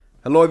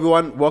Hello,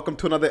 everyone. Welcome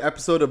to another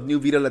episode of New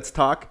Vita Let's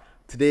Talk.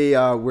 Today,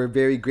 we're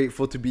very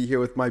grateful to be here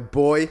with my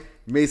boy,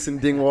 Mason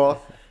Dingwall.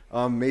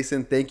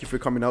 Mason, thank you for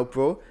coming out,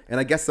 bro. And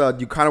I guess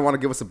you kind of want to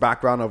give us a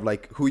background of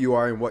like who you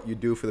are and what you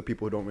do for the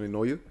people who don't really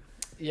know you.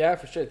 Yeah,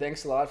 for sure.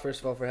 Thanks a lot,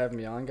 first of all, for having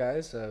me on,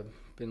 guys.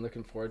 Been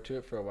looking forward to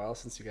it for a while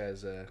since you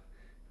guys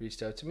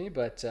reached out to me.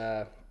 But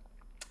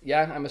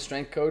yeah, I'm a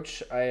strength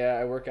coach.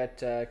 I work at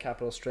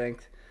Capital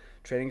Strength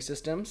Training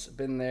Systems.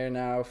 Been there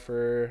now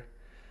for,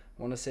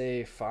 I want to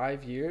say,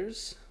 5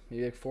 years,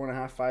 maybe like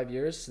 4.5, 5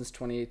 years since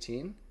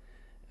 2018.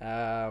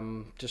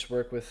 Just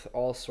work with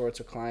all sorts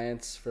of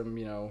clients from,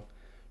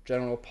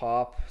 general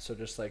pop, so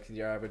just like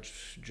the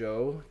average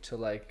Joe, to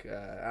like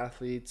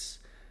athletes,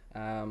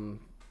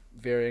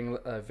 varying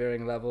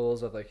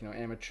levels of like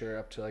amateur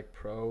up to like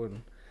pro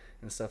and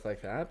stuff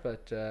like that.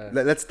 But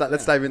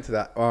Let's dive into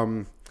that.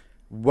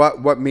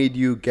 What made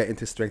you get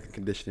into strength and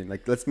conditioning?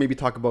 Like, let's maybe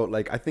talk about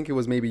like I think it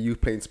was maybe you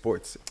playing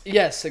sports.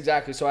 Yes,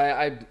 exactly. So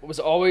I was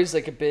always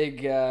like a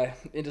big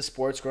into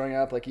sports growing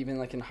up. Like even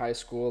like in high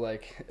school,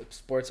 like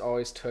sports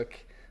always took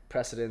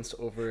precedence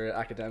over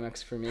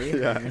academics for me.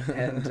 Yeah.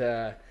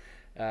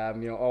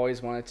 And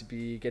always wanted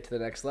to get to the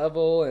next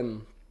level,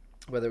 and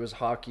whether it was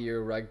hockey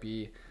or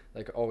rugby,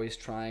 like always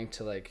trying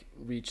to like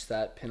reach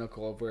that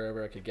pinnacle of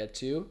wherever I could get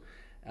to.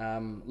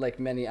 Like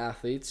many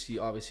athletes,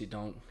 you obviously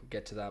don't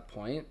get to that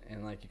point,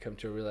 and like you come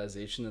to a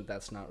realization that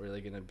that's not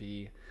really going to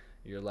be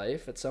your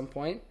life at some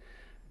point.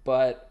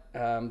 But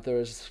there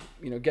was,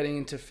 getting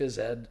into phys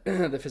ed,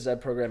 the phys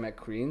ed program at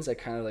Queens, I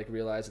kind of like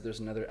realized that there's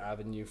another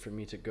avenue for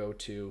me to go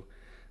to,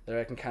 that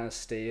I can kind of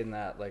stay in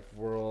that like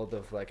world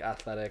of like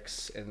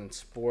athletics and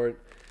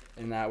sport,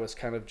 and that was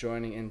kind of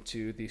joining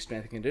into the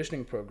strength and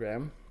conditioning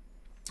program,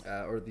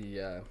 or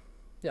the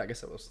yeah, I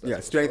guess that was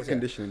Strength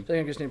conditioning. strength and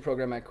conditioning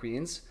program at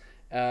Queens.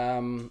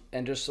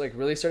 And just like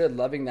really started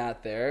loving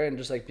that there, and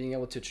just like being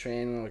able to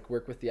train and like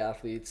work with the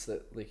athletes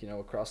that like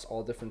across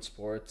all different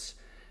sports,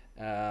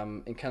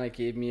 and kind of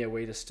gave me a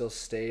way to still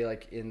stay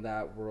like in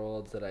that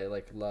world that I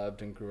like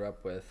loved and grew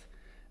up with,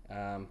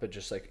 but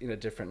just like in a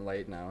different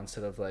light now.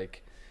 Instead of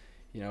like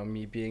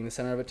me being the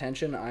center of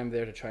attention, I'm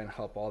there to try and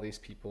help all these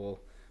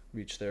people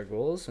reach their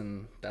goals,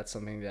 and that's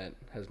something that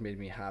has made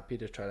me happy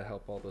to try to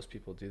help all those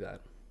people do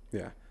that.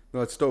 Yeah. No,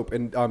 it's dope.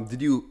 And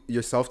did you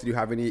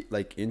have any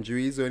like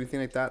injuries or anything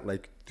like that,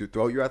 like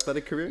throughout your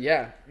athletic career?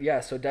 Yeah.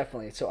 So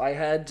definitely. So I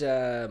had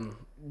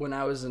when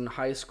I was in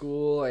high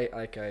school,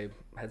 I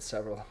had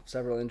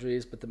several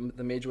injuries, but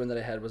the major one that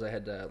I had was I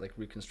had like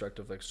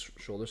reconstructive like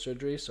shoulder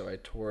surgery. So I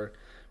tore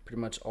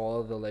pretty much all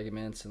of the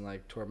ligaments and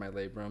like tore my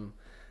labrum.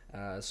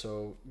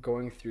 So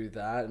going through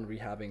that and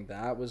rehabbing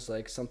that was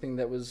like something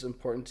that was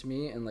important to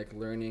me, and like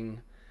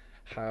learning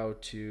how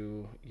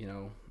to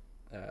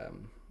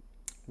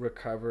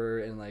recover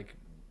and like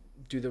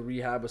do the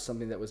rehab was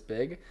something that was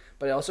big.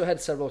 But I also had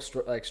several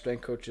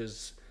strength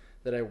coaches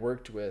that I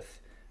worked with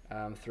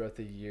throughout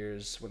the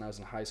years when I was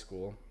in high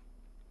school.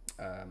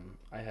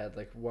 I had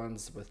like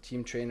ones with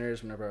team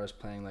trainers whenever I was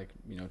playing like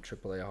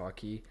AAA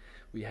hockey.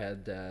 We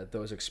had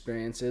those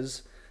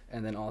experiences,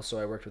 and then also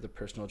I worked with a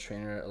personal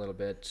trainer a little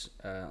bit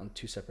on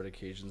two separate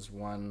occasions.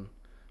 One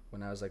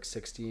when I was like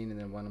 16, and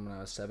then one when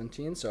I was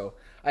 17. So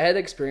I had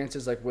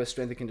experiences like with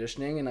strength and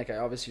conditioning, and like I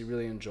obviously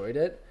really enjoyed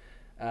it.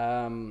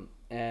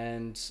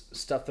 And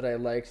stuff that I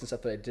liked and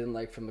stuff that I didn't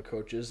like from the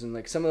coaches, and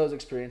like some of those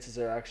experiences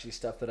are actually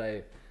stuff that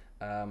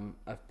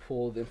I've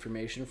pulled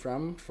information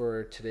from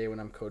for today when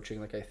I'm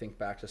coaching. Like I think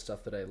back to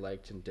stuff that I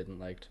liked and didn't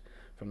like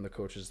from the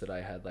coaches that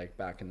I had like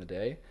back in the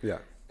day. Yeah.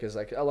 Because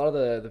like a lot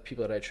of the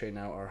people that I train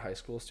now are high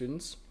school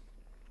students,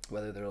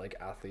 whether they're like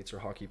athletes or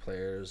hockey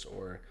players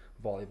or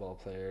volleyball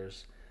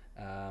players.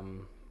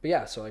 But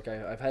yeah, so like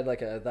I've had like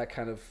that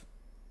kind of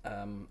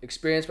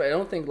experience, but I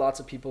don't think lots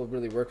of people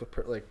really work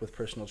with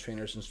personal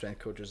trainers and strength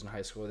coaches in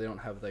high school. They don't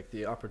have like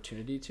the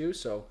opportunity to.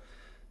 So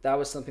that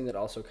was something that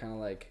also kind of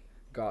like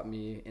got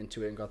me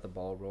into it and got the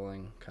ball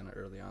rolling kind of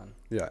early on.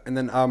 Yeah. And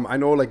then I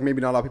know like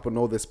maybe not a lot of people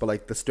know this, but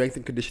like the strength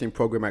and conditioning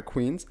program at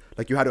Queens,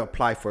 like you had to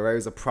apply for it, right? It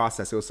was a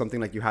process. It was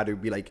something like you had to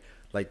be like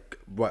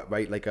what,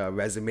 right? Like a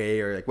resume,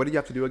 or like what did you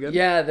have to do again?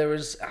 Yeah, there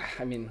was,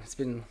 I mean, it's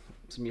been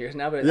some years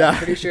now, but Yeah. I'm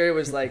pretty sure it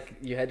was like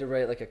you had to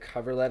write like a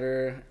cover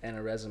letter and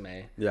a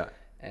resume. Yeah.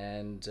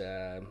 And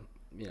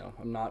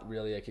I'm not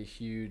really like a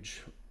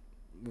huge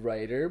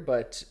writer,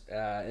 but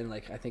and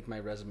like I think my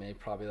resume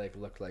probably like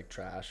looked like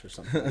trash or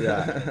something.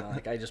 Yeah.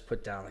 Like I just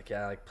put down like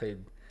like played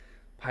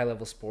high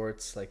level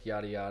sports, like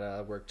yada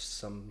yada, worked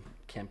some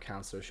camp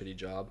counselor shitty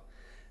job.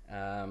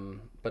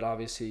 But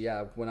obviously,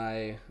 when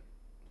I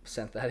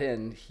sent that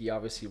in, he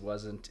obviously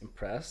wasn't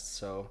impressed,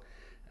 so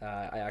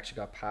I actually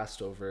got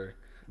passed over.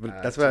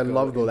 But that's what I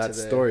love though, that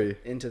story.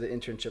 Into the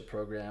internship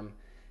program.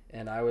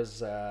 And I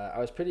was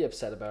pretty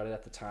upset about it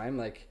at the time.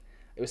 Like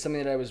it was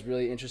something that I was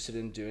really interested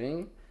in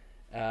doing,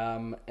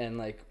 and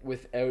like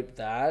without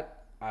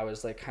that, I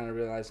was like kind of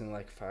realizing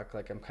like fuck,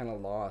 like I'm kind of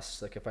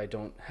lost. Like if I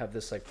don't have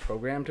this like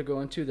program to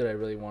go into that I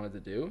really wanted to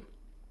do,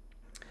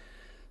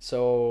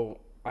 so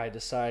I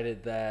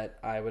decided that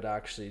I would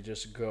actually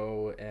just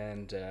go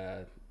and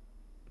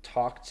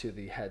talk to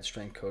the head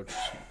strength coach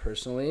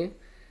personally,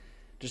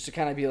 just to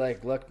kind of be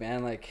like, look,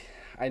 man, like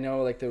I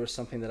know like there was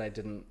something that I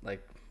didn't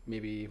like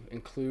maybe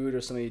include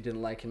or something you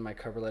didn't like in my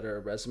cover letter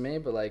or resume,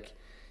 but like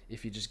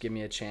if you just give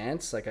me a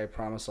chance, like I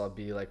promise I'll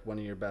be like one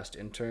of your best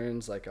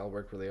interns. Like I'll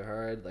work really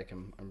hard. Like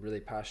I'm really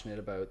passionate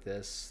about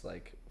this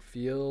like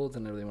field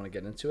and I really want to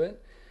get into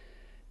it.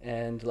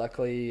 And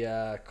luckily,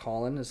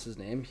 Colin is his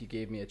name. He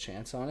gave me a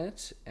chance on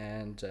it,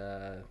 and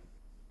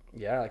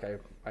like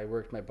I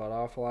worked my butt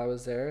off while I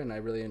was there, and I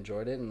really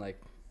enjoyed it. And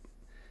like,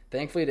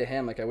 thankfully to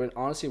him, like I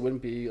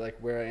wouldn't be like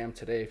where I am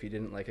today if he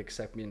didn't like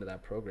accept me into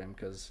that program,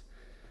 because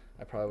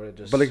I probably would have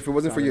just. But like if it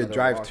wasn't for your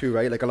drive walk. too,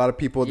 right? Like a lot of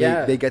people,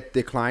 they get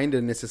declined,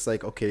 and it's just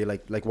like, okay,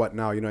 like what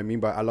now? You know what I mean?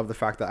 But I love the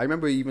fact that I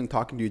remember even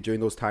talking to you during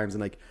those times,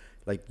 and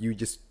like you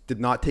just did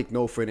not take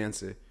no for an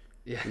answer.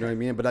 Yeah. You know what I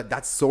mean? But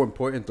that's so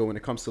important though when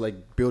it comes to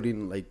like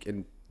building like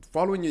and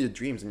following your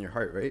dreams in your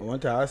heart, right? I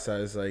want to ask that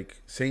is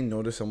like saying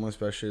no to someone,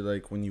 especially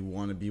like when you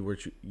want to be where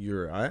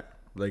you're at.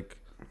 Like,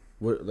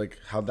 what, like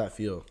how'd that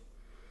feel?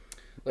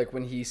 Like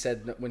when he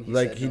said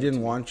like he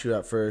didn't want you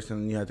at first,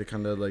 and you had to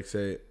kind of like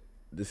say,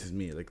 "This is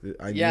me." Like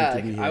I need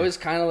to be here. I was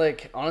kind of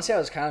like, honestly, I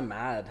was kind of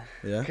mad.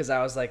 Yeah. Because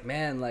I was like,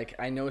 man, like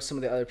I know some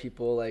of the other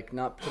people, like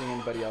not putting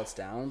anybody else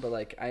down, but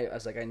like I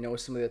was like, I know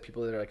some of the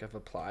people that are like have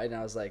applied, and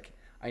I was like,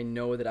 I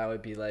know that I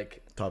would be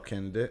like top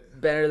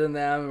candidate, better than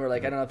them, or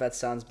like I don't know if that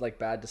sounds like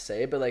bad to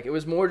say, but like it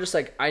was more just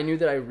like I knew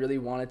that I really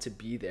wanted to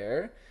be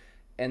there,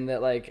 and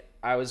that like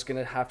I was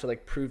gonna have to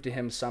like prove to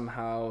him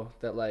somehow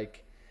that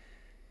like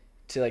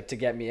to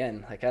get me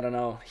in. Like I don't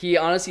know. He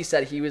honestly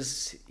said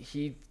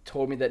he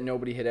told me that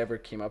nobody had ever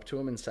came up to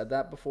him and said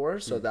that before,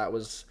 so that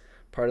was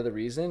part of the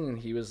reason. And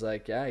he was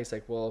like, yeah, he's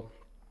like, well,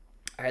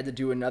 I had to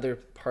do another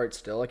part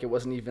still. Like it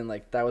wasn't even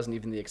like that wasn't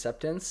even the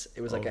acceptance.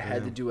 It was like I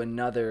had to do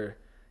another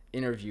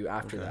interview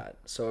after that.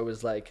 So it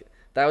was like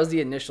that was the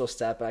initial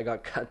step. I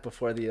got cut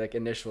before the like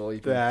initial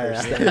even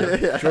first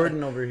step.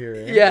 Jordan over here.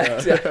 Eh? Yeah,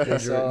 exactly.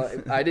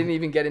 So I didn't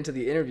even get into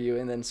the interview,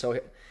 and then so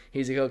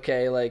he's like,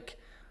 okay, like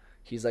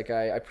he's like,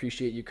 I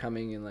appreciate you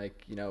coming and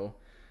like, you know,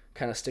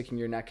 kind of sticking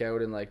your neck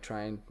out and like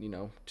trying, you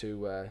know,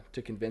 to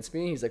convince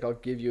me. He's like, I'll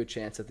give you a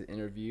chance at the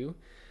interview,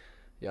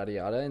 yada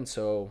yada. And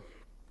so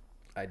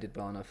I did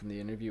well enough in the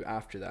interview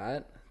after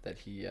that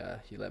he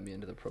let me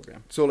into the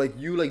program. So like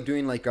you like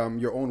doing like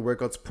your own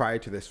workouts prior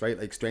to this, right?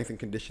 Like strength and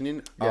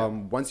conditioning. Yeah.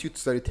 Once you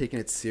started taking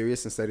it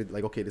serious and started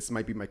like, okay, this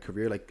might be my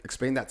career, like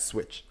explain that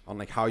switch on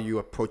like how you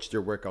approached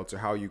your workouts or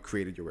how you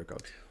created your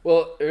workouts.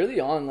 Well, early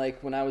on,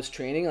 like when I was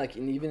training, like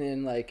and even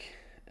in like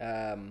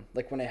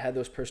when I had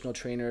those personal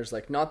trainers,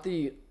 like not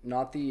the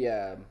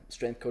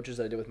strength coaches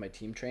that I did with my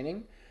team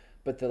training,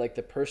 but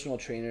the personal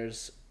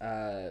trainers,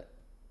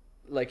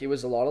 like it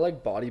was a lot of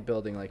like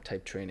bodybuilding like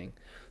type training.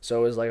 So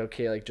it was like,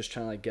 okay, like just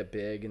trying to like get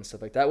big and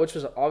stuff like that, which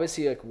was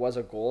obviously like was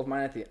a goal of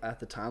mine at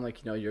the time.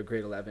 Like, you know, you're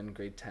grade 11,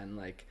 grade 10,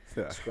 like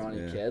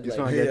scrawny kid. You're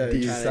like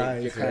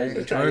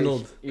you're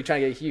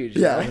trying to get huge.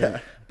 Yeah. You know?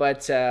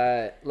 But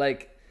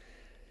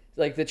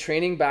like the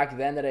training back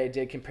then that I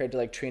did compared to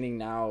like training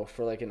now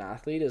for like an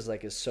athlete is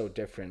so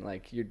different.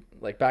 Like you're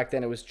like back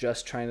then it was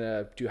just trying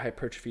to do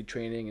hypertrophy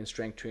training and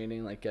strength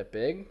training, like get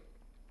big.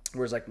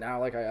 Whereas like now,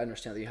 like I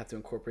understand that you have to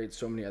incorporate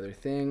so many other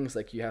things.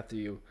 Like you have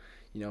to,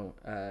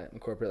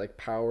 incorporate like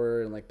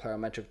power and like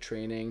plyometric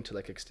training to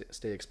like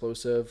stay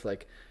explosive.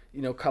 Like,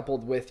 you know,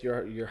 coupled with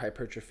your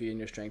hypertrophy and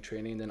your strength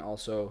training, then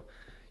also,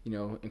 you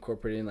know,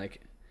 incorporating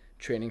like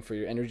training for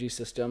your energy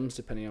systems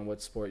depending on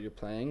what sport you're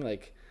playing.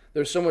 Like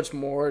there's so much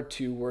more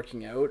to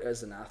working out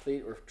as an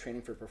athlete or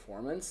training for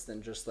performance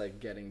than just like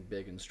getting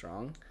big and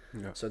strong.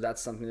 Yeah. So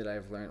that's something that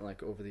I've learned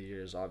like over the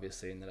years,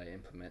 obviously, and that I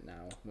implement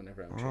now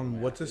whenever I'm training.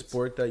 What's athletes. A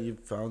sport that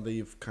you've found that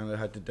you've kind of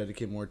had to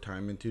dedicate more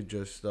time into?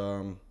 Just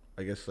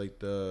I guess like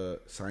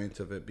the science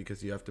of it,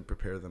 because you have to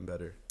prepare them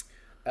better.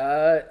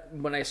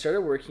 When I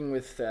started working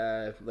with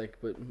like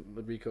what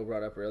Rico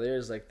brought up earlier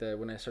is like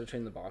when I started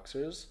training the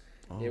boxers,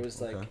 it was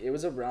like it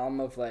was a realm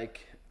of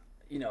like,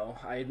 you know,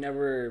 I had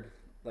never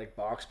like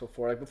boxed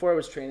before. Like before I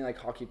was training like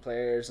hockey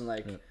players and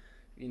like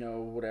you know,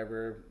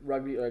 whatever,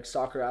 rugby, like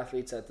soccer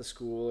athletes at the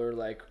school or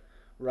like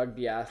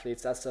rugby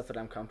athletes, that's stuff that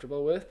I'm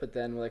comfortable with. But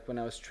then like when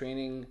I was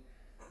training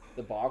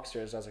the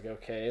boxers, I was like,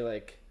 okay,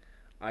 like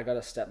I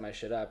gotta step my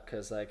shit up,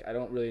 because like I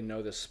don't really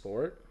know this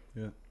sport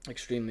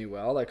extremely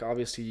well. Like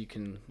obviously you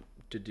can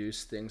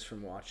deduce things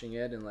from watching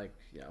it, and like,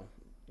 you know,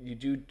 you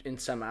do in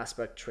some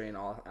aspect train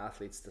all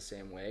athletes the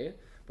same way,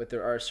 but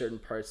there are certain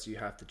parts you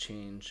have to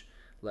change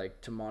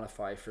like to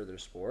modify for their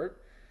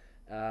sport.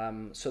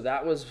 So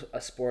that was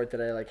a sport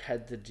that I like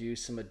had to do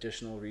some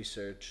additional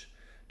research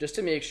just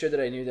to make sure that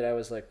I knew that I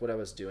was like what I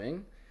was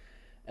doing.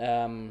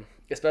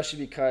 Especially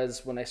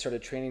because when I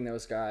started training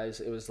those guys,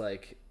 it was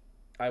like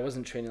I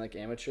wasn't training like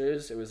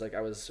amateurs. It was like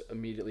I was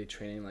immediately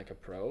training like a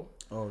pro.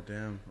 Oh,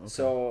 damn. Okay.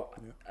 So,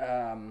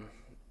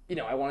 you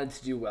know, I wanted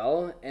to do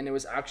well, and it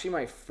was actually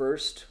my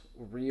first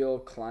real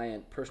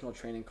client, personal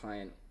training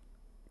client,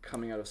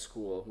 coming out of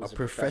school was a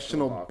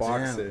professional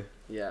boxer.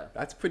 Yeah,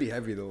 that's pretty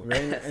heavy though.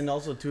 Right? And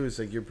also too, it's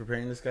like you're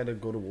preparing this guy to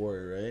go to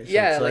war, right? So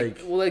yeah,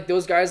 it's like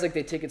those guys, like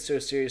they take it so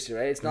seriously,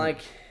 right? It's not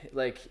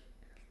like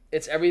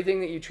it's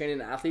everything that you train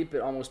an athlete,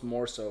 but almost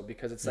more so,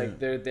 because it's like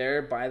they're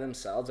there by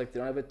themselves, like they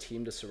don't have a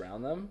team to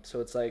surround them, so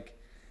it's like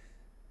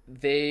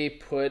they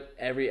put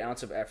every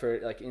ounce of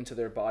effort like into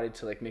their body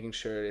to like making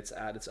sure it's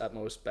at its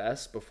utmost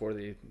best before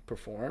they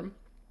perform.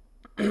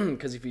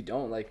 Because if you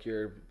don't, like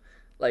you're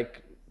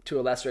like to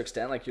a lesser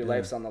extent, like your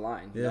life's on the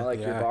line. You know, like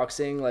you're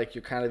boxing, like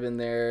you're kind of in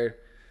there,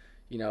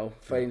 you know,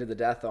 fighting to the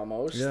death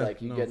almost.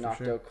 Like you get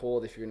knocked out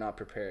cold if you're not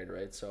prepared,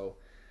 right? So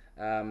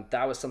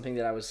that was something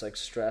that I was like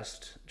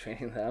stressed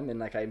training them, and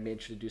like I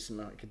made sure to do some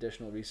like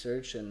additional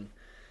research and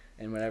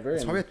whatever.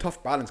 It's probably a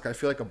tough balance, because I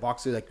feel like a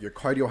boxer, like your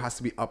cardio has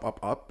to be up,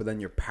 but then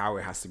your power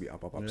has to be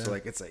up. So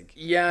like it's like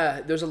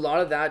there's a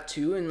lot of that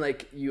too, and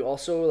like you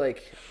also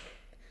like,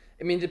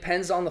 I mean, it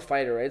depends on the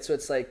fighter, right? So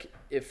it's like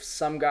if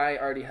some guy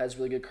already has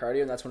really good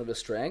cardio and that's one of his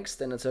strengths,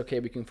 then it's okay.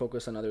 We can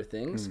focus on other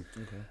things.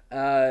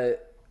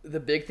 The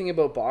big thing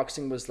about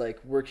boxing was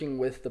like working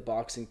with the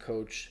boxing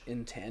coach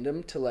in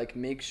tandem to like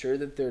make sure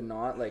that they're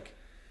not like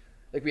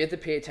we have to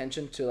pay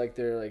attention to like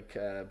their like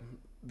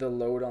the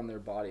load on their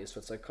body.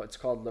 So it's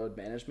called load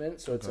management.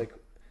 So it's like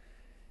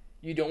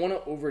you don't want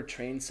to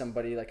overtrain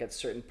somebody like at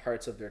certain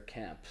parts of their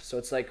camp. So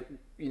it's like,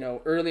 you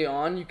know, early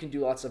on you can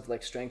do lots of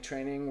like strength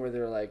training where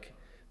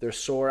they're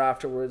sore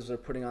afterwards, they're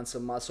putting on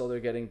some muscle, they're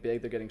getting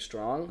big, they're getting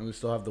strong. And we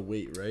still have the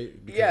weight,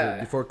 right? Because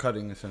before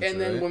cutting, essentially. And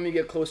then when we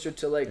get closer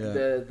to like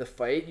the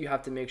fight, you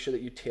have to make sure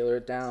that you tailor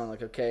it down.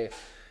 Like, okay,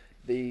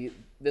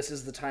 this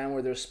is the time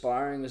where their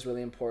sparring is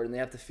really important. They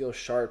have to feel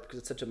sharp because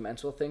it's such a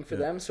mental thing for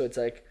them. So it's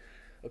like,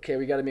 okay,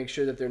 we got to make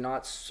sure that they're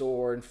not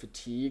sore and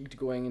fatigued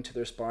going into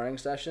their sparring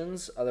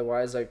sessions.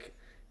 Otherwise, like,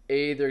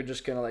 they're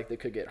just gonna like they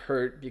could get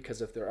hurt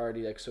because if they're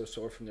already like so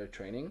sore from their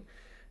training.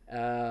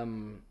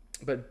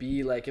 But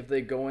B, like if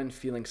they go in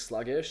feeling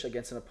sluggish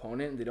against an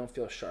opponent and they don't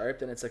feel sharp,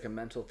 then it's like a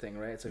mental thing,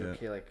 right? It's like,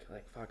 okay, like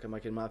fuck, I'm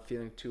like I'm not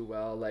feeling too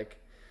well. Like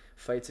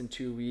fights in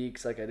 2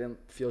 weeks, like I didn't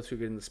feel too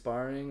good in the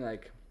sparring.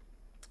 Like,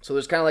 so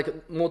there's kind of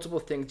like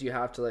multiple things you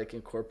have to like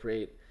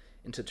incorporate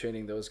into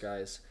training those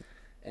guys.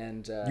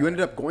 And you ended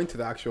up going to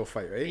the actual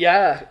fight, right?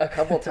 Yeah, a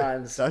couple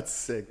times. That's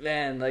sick,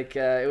 man. Like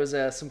it was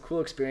some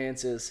cool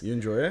experiences. You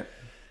enjoy it?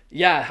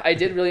 Yeah, I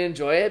did really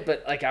enjoy it,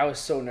 but like I was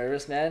so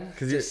nervous, man.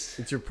 Because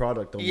it's your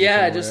product.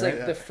 Yeah, just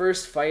like the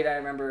first fight, I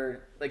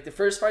remember. Like the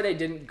first fight, I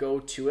didn't go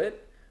to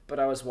it, but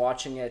I was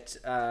watching it.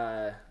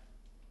 Or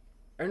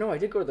no, I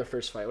did go to the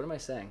first fight. What am I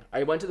saying?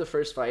 I went to the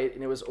first fight,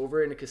 and it was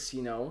over in a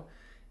casino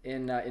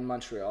in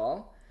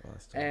Montreal,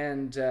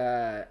 and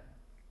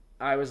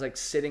I was like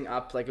sitting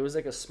up, like it was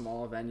like a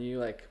small venue.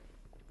 Like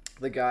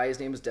the guy, his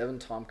name was Devin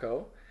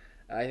Tomko.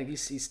 I think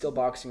he's still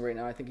boxing right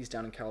now. I think he's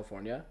down in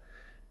California.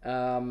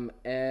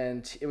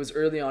 And it was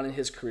early on in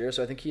his career,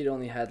 so I think he had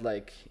only had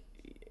like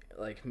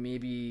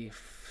maybe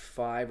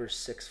 5 or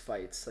 6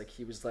 fights. Like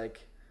he was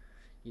like,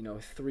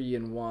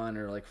 3-1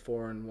 or like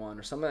 4-1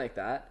 or something like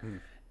that.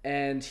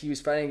 And he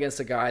was fighting against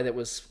a guy that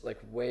was like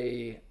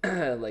way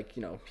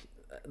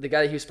the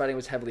guy he was fighting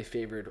was heavily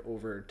favored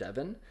over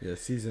Devin. Yeah,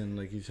 season,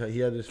 like he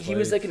had his fights. He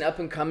was like an up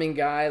and coming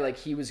guy, like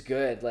he was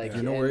good. Like, do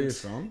you know where he's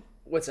from?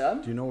 What's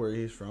up? Do you know where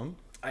he's from?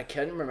 I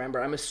can't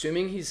remember. I'm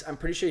assuming I'm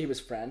pretty sure he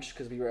was French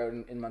because we were out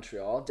in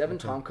Montreal. Devin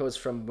Tomko is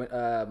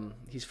from,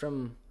 he's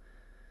from,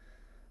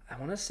 I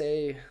want to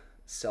say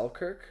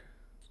Selkirk.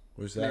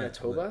 Where's that?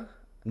 Manitoba.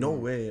 No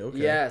way. Okay.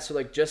 Yeah, so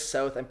like just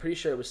south. I'm pretty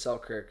sure it was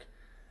Selkirk,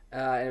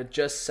 and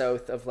just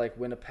south of like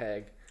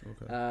Winnipeg.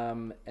 Okay. A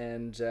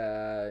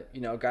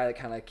guy that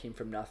kind of came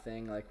from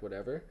nothing, like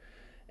whatever.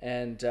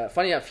 And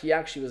funny enough, he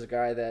actually was a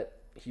guy that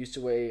he used to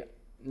weigh.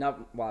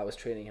 Not while I was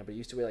training him, but he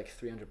used to weigh like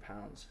 300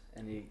 pounds,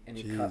 and he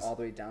cut all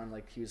the way down.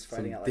 Like he was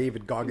fighting at like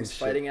David Goggins. He was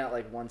fighting at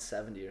like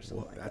 170 or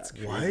something. That's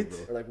that.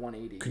 crazy, what? Or like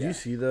 180. Could you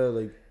see the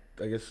like?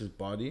 I guess his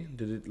body,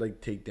 did it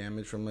like take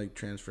damage from like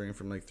transferring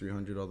from like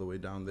 300 all the way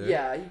down there?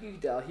 Yeah, you can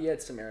tell he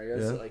had some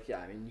areas. Yeah. So like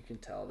I mean, you can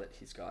tell that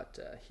he's got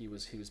he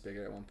was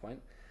bigger at one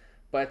point.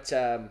 But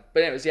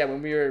anyways, yeah,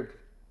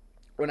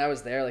 when I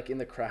was there, like in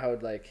the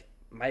crowd, like.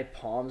 My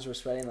palms were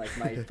sweating, like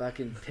my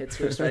fucking pits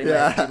were sweating,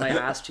 my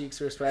ass cheeks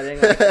were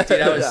sweating. Like, dude,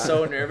 I was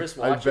so nervous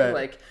watching.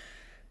 Like,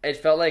 it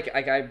felt like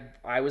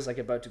I was like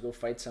about to go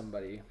fight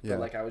somebody, but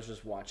like I was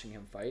just watching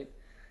him fight.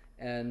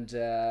 And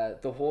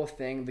the whole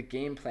thing, the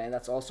game plan,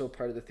 that's also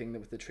part of the thing that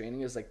with the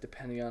training is like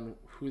depending on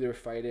who they're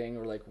fighting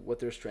or like what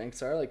their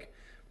strengths are, like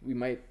we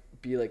might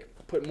be like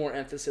put more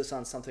emphasis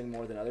on something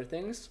more than other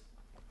things.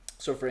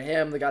 So for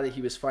him, the guy that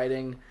he was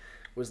fighting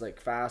was like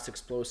fast,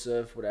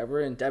 explosive,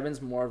 whatever, and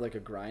Devin's more of like a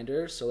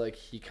grinder, so like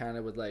he kind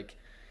of would like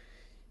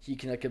he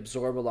can like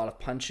absorb a lot of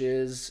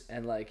punches,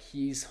 and like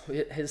his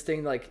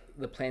thing, like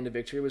the plan to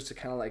victory was to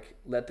kind of like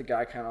let the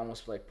guy kind of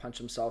almost like punch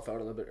himself out a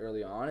little bit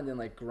early on and then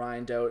like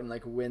grind out and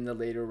like win the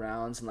later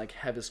rounds and like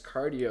have his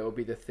cardio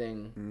be the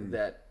thing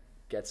that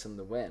gets him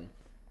the win.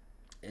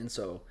 And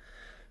so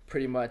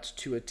pretty much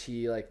to a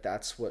T, like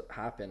that's what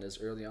happened is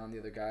early on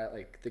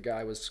the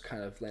guy was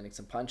kind of landing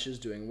some punches,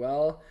 doing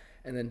well.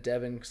 And then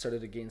Devin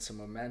started to gain some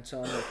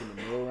momentum, like in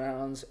the middle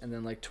rounds, and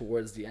then like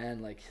towards the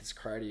end, like his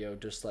cardio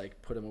just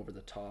like put him over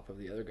the top of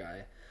the other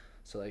guy.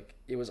 So like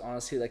it was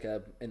honestly like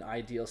an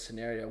ideal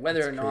scenario.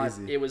 Whether or not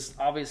it was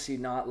obviously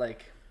not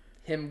like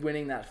him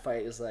winning that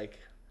fight is like,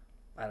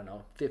 I don't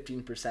know,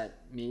 15%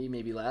 me,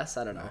 maybe less.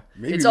 I don't know.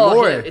 Maybe it's all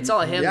more. him. It's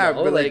all him. Yeah,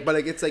 though. but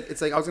it's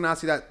like I was gonna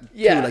ask you that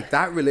too. Like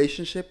that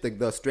relationship, like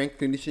the strength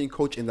conditioning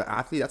coach and the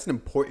athlete, that's an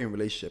important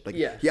relationship. Like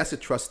he has to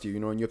trust you,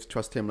 and you have to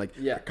trust him. Like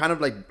kind of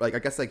like I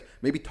guess like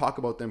maybe talk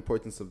about the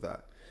importance of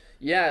that.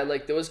 Yeah,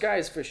 like those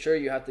guys for sure,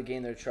 you have to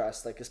gain their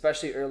trust. Like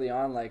especially early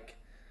on, like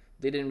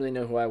they didn't really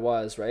know who I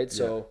was, right?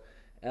 So,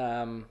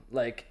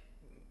 like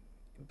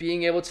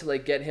being able to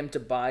like get him to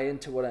buy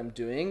into what I'm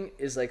doing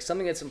is like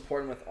something that's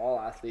important with all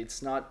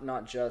athletes,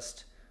 not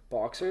just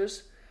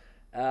boxers.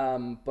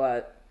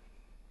 But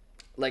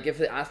like if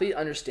the athlete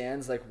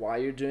understands like why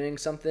you're doing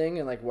something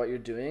and like what you're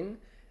doing,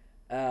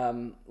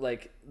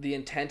 like the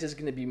intent is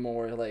going to be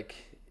more like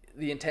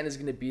the intent is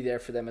going to be there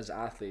for them as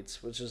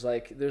athletes, which is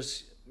like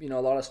there's a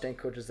lot of strength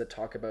coaches that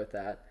talk about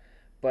that,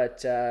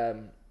 but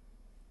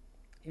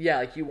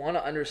like you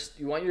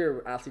want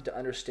your athlete to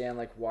understand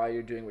like why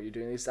you're doing what you're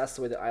doing. At least that's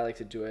the way that I like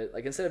to do it.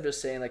 Like instead of just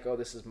saying like, oh,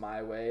 this is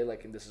my way,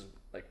 like, and this is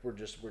like we're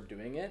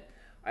doing it.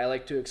 I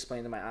like to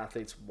explain to my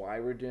athletes why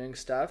we're doing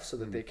stuff so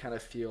that they kind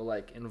of feel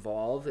like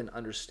involved and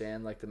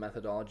understand like the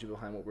methodology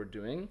behind what we're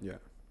doing. Yeah.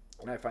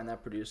 And I find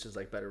that produces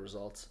like better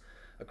results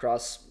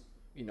across,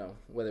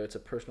 whether it's a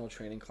personal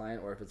training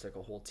client or if it's like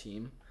a whole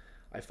team.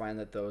 I find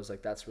that those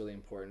like that's really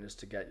important is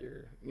to get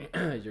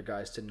your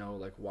guys to know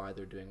like why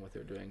they're doing what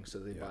they're doing so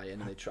they buy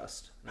in and they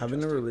trust.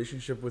 Having a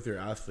relationship with your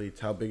athletes,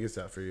 how big is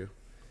that for you?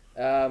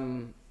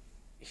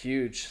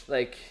 Huge.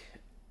 Like,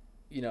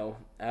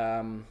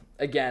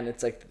 again,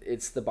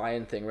 it's the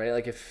buy-in thing, right?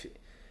 Like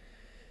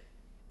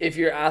if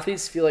your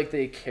athletes feel like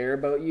they care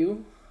about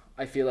you,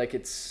 I feel like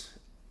it's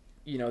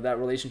that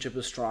relationship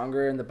is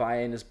stronger and the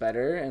buy-in is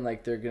better, and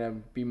like they're gonna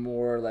be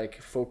more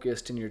like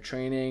focused in your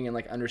training and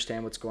like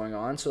understand what's going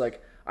on. So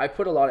like I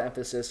put a lot of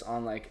emphasis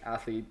on like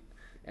athlete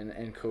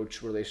and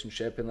coach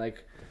relationship, and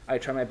like I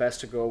try my best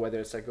to go, whether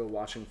it's like go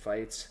watching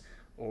fights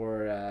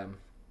or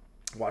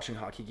watching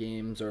hockey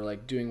games or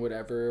like doing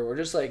whatever, or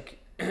just like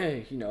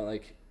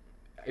like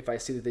if I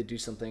see that they do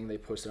something, they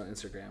post it on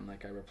Instagram,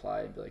 like I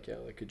reply and be like,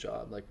 like good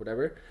job, like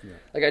whatever.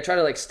 Like I try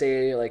to like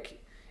stay like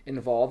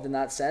involved in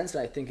that sense,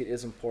 and I think it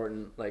is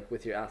important like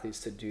with your athletes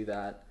to do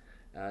that,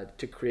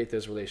 to create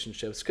those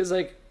relationships, because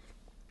like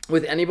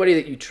with anybody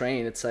that you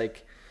train, it's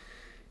like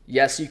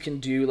yes, you can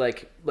do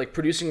like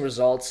producing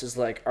results is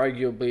like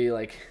arguably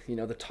like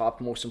the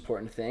top most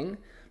important thing,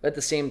 but at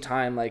the same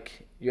time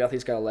like your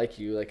athletes gotta like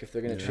you, like if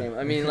they're gonna train,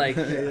 I mean like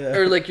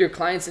or like your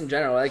clients in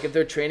general, like if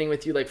they're training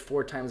with you like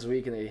 4 times a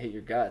week and they hate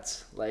your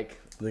guts, like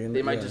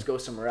they might just go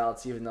somewhere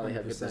else even though they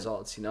have good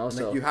results, And,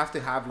 so like, you have to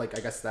have like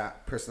I guess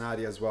that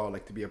personality as well,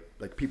 like to be a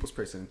like people's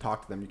person and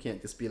talk to them. You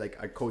can't just be like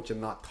a coach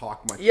and not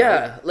talk much.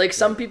 Like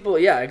some people,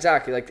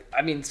 exactly, like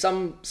I mean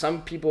some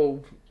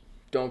people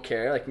don't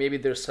care, like maybe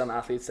there's some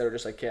athletes that are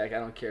just like, okay, like I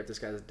don't care if this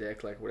guy's a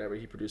dick, like whatever,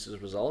 he produces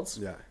results.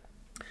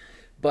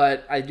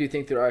 But I do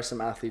think there are some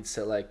athletes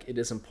that like it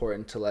is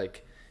important to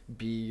like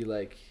be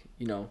like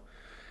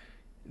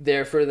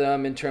there for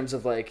them in terms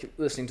of like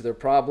listening to their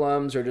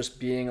problems or just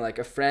being like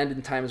a friend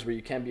in times where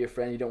you can be a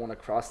friend. You don't want to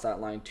cross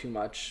that line too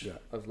much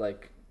of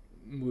like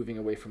moving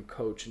away from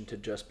coach into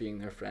just being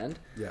their friend.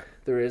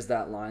 There is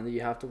that line that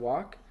you have to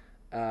walk,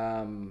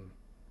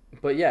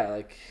 but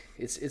like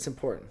it's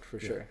important for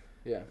sure.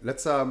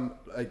 Let's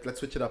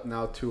switch it up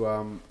now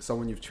to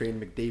someone you've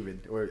trained,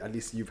 McDavid, or at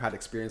least you've had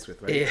experience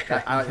with, right?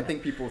 I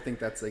think people think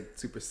that's like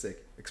super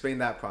sick. Explain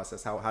that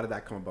process. How did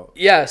that come about?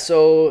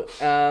 So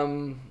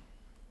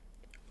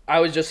I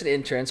was just an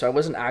intern, so I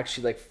wasn't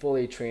actually like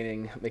fully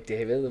training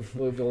McDavid.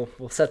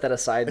 We'll set that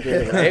aside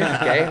right away.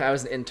 Okay, I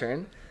was an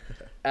intern.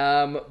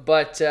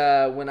 But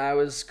when I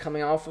was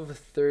coming off of a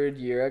 3rd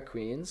year at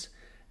Queens,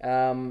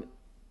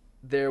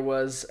 there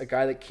was a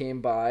guy that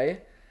came by.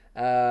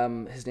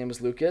 His name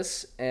was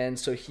Lucas, and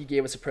so he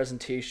gave us a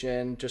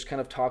presentation just kind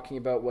of talking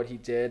about what he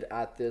did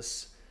at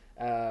this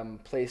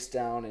place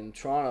down in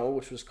Toronto,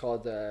 which was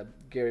called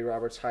Gary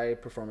Roberts High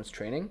Performance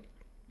Training.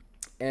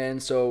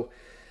 And so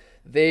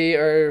they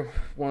are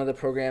one of the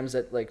programs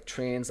that like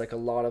trains like a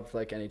lot of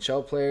like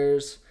NHL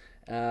players,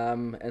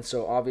 and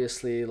so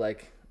obviously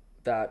like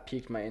that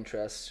piqued my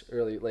interest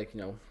early, like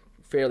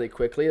fairly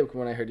quickly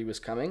when I heard he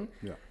was coming.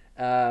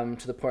 To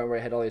the point where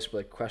I had all these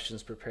like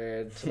questions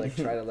prepared to like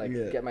try to like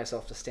get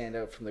myself to stand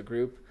out from the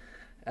group,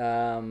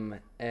 I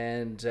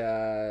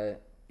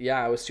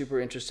was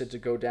super interested to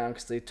go down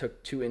because they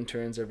took 2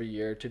 interns every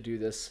year to do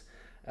this.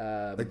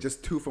 Like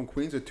just 2 from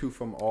Queens or 2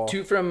 from all?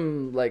 2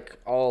 from like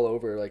all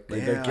over, like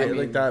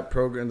that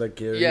program, like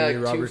Gary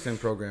Robertson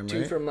program, right?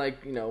 2 from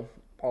like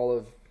all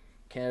of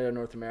Canada,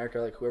 North America,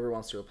 like whoever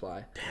wants to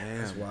apply. Damn,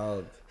 that's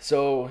wild.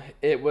 So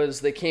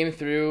they came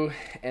through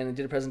and they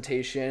did a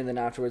presentation, and then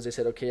afterwards they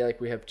said, okay,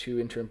 like we have 2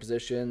 intern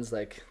positions,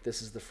 like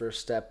this is the first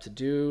step to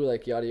do,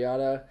 like yada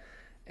yada.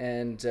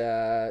 And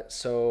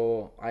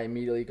so I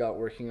immediately got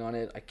working on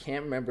it. I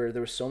can't remember.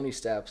 There were so many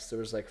steps. There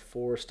was like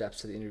 4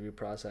 steps to the interview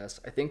process.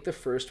 I think the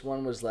first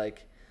one was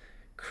like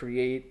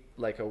create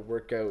like a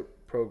workout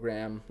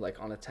program like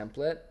on a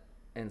template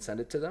and send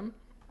it to them.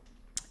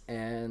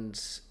 And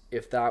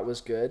if that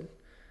was good,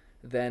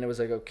 then it was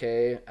like,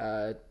 okay,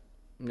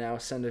 now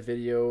send a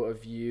video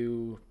of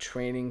you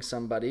training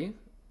somebody,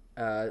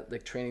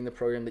 like training the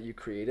program that you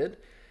created,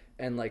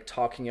 and like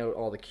talking out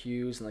all the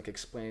cues and like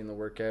explaining the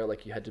workout.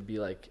 Like you had to be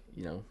like,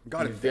 you know,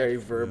 be very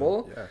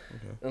verbal. Yeah. Okay.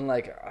 And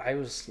like I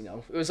was, you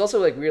know, it was also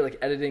like weird, like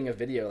editing a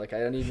video. Like I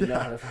don't even know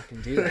how to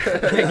fucking do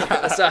that.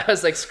 Like, so I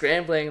was like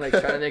scrambling, like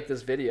trying to make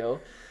this video.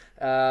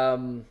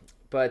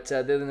 But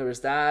then there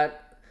was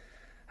that.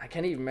 I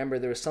can't even remember.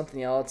 There was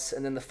something else,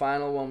 and then the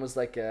final one was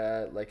like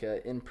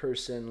a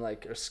in-person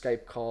like a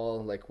Skype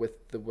call like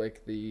with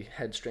the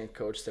head strength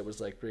coach that was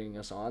like bringing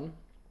us on.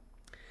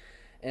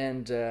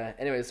 And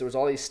anyways, there was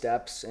all these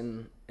steps,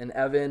 and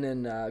Evan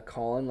and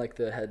Colin, like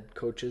the head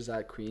coaches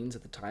at Queens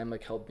at the time,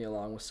 like helped me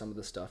along with some of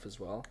the stuff as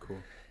well. Cool.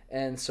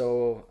 And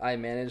so I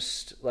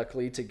managed,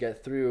 luckily, to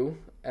get through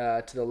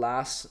to the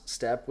last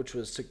step, which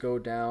was to go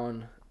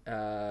down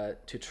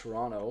to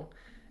Toronto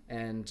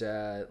and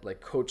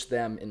like coach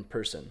them in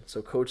person.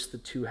 So coach the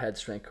 2 head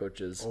strength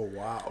coaches. Oh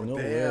wow! No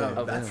Damn,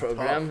 way. Of the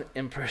program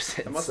in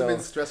person. That must have been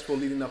stressful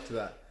leading up to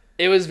that.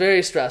 It was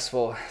very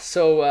stressful.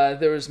 So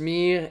there was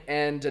me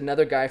and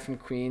another guy from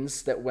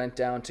Queens that went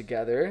down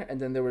together,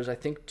 and then there was I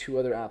think 2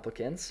 other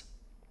applicants,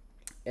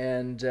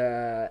 and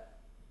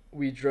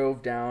we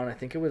drove down. I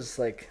think it was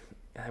like,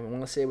 I want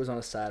to say it was on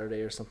a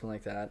Saturday or something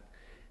like that,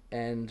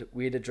 and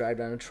we had to drive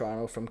down to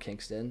Toronto from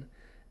Kingston.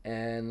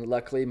 And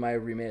luckily my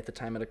roommate at the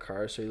time had a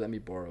car, so he let me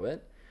borrow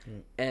it.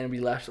 And we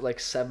left at like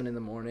 7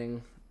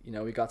 a.m. You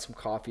know, we got some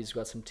coffees, we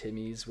got some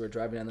Timmies. We were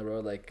driving down the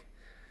road, like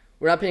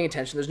we're not paying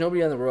attention. There's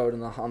nobody on the road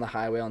on the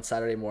highway on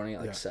Saturday morning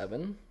at like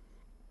 7.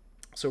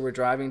 So we're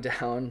driving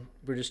down,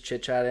 we're just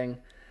chit-chatting.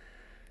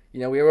 You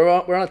know, we're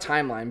on a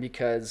timeline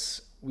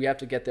because we have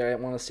to get there. I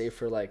want to say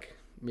for like,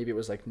 maybe it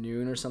was like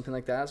noon or something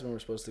like that is when we're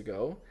supposed to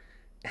go.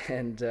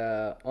 And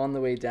on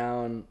the way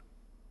down,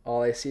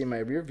 all I see in my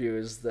rear view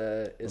is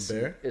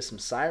some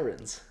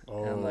sirens.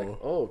 And I'm like,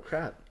 oh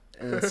crap.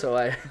 And so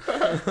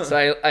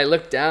I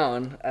look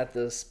down at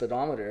the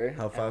speedometer.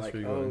 How fast like, were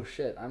you going? Oh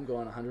shit, I'm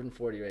going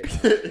 140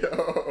 right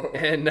now.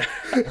 And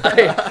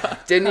I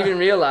didn't even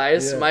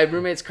realize my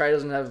roommate's car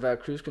doesn't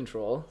have cruise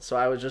control. So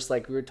I was just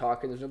like, we were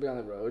talking, there's nobody on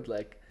the road,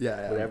 like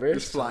whatever.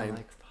 Just flying. So I'm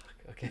like,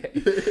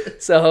 fuck, okay.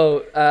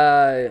 So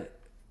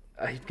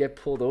I get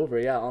pulled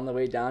over, on the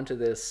way down to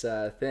this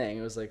thing.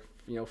 It was like,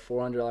 you know,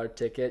 $400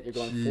 ticket. You're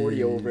going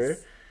 40 over.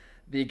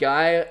 The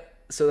guy,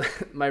 so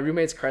my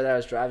roommate's car that I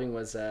was driving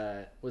was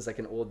like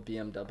an old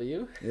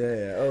BMW.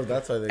 Yeah. Oh,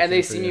 that's why they. And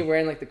they see me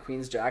wearing like the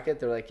Queen's jacket.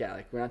 They're like, yeah,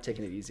 like we're not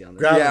taking it easy on this.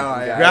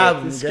 Grab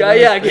him. This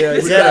guy, get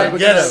this guy.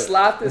 Get him.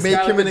 Slap this Make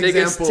guy him with an the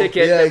biggest example.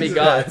 ticket Yeah, that we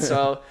got. exactly.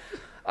 So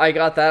I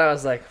got that. I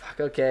was like, fuck,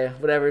 okay,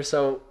 whatever.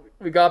 So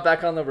we got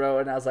back on the road,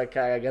 and I was like,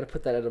 I got to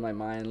put that out of my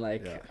mind.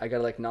 Like, I got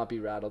to like not be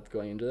rattled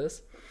going into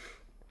this.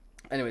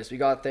 Anyways, we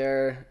got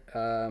there.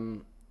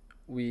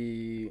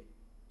 We,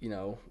 you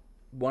know,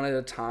 one at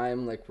a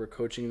time, like we're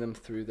coaching them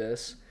through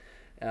this.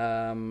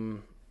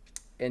 And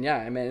yeah,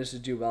 I managed to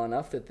do well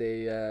enough that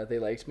they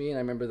liked me. And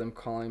I remember them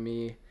calling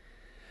me.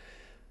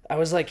 I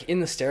was like in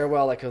the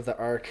stairwell, like of the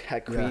Arc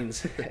at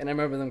Queens. And I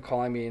remember them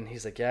calling me, and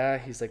he's like,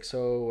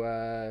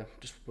 so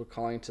just we're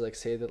calling to like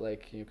say that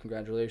like, you know,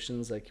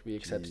 congratulations, like we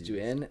accepted you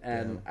in.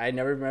 And I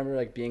never remember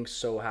like being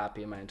so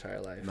happy in my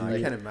entire life. No, like,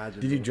 I can't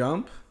imagine. Did you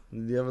jump?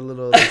 Did you have a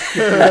little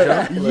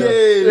jump?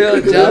 Yay!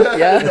 Little jump,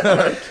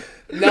 yeah.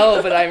 No,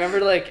 but I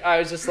remember like I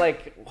was just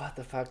like, what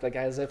the fuck, like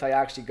as if I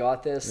actually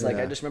got this. Like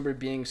I just remember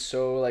being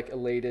so like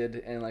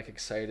elated and like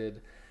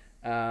excited,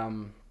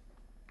 and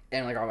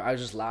like I was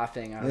just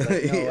laughing. I was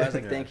like, no, I was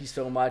like, thank you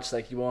so much.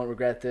 Like you won't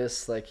regret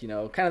this. Like, you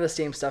know, kind of the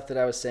same stuff that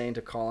I was saying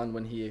to Colin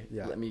when he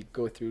let me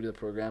go through to the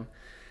program,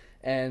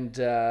 and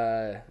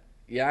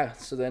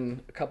so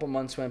then a couple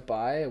months went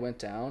by. I went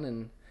down,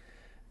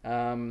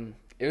 and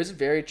it was a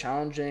very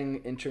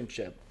challenging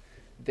internship.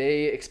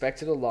 They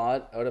expected a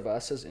lot out of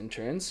us as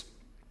interns,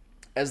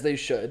 as they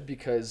should,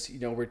 because, you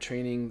know, we're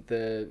training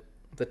the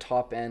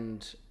top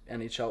end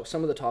NHL,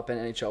 some of the top end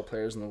NHL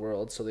players in the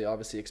world. So they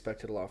obviously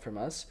expected a lot from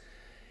us.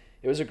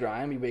 It was a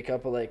grind. We wake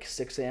up at like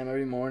 6 a.m.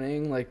 every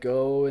morning, like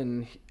go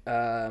and,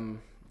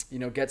 you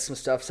know, get some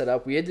stuff set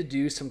up. We had to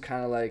do some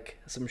kind of like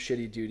some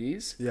shitty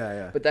duties.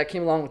 Yeah. But that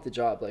came along with the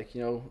job. Like,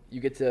 you know, you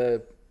get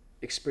to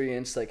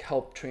experience, like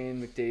help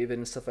train McDavid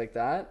and stuff like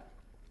that.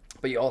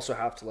 But you also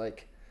have to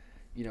like,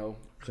 you know,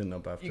 clean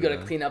up after. You got to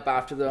clean up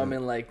after them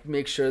and like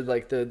make sure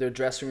like their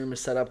dressing room is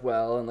set up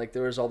well, and like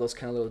there was all those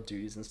kind of little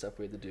duties and stuff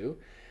we had to do.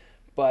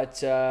 But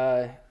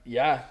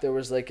there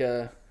was like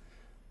I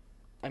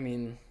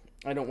mean,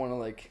 I don't want to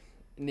like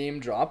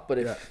name drop, but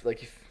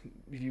if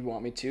you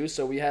want me to,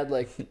 so we had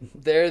like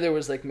there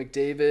was like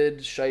McDavid,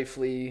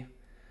 Scheifele,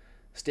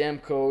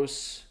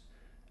 Stamkos,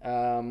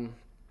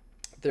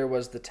 there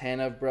was the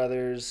Tanev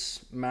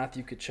brothers,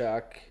 Matthew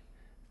Tkachuk.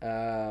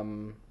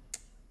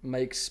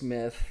 Mike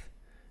Smith.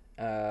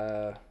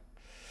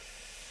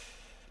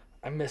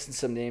 I'm missing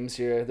some names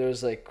here. There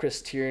was like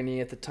Chris Tierney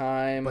at the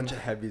time. Bunch of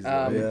heavies.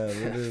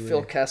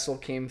 Phil Kessel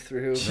came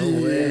through.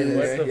 No way.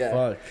 What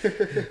the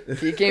fuck?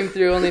 He came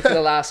through only for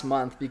the last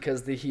month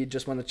because he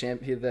just won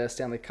the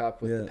Stanley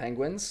Cup with the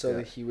Penguins, so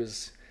that he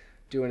was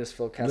doing his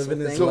Phil Kessel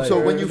thing.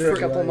 So when you for a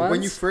couple months,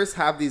 when you first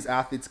have these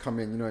athletes come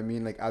in, you know what I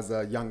mean? Like as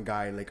a young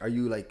guy, like are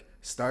you like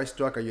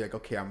starstruck? Are you like,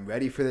 okay, I'm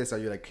ready for this? Are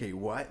you like, okay,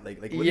 what? Like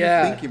what are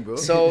you thinking, bro?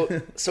 So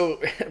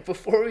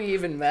before we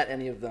even met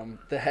any of them,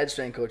 the head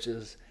strength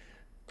coaches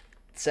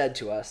said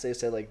to us, they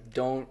said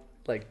don't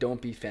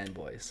be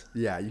fanboys.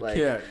 Yeah, you like,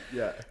 can't.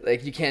 Yeah,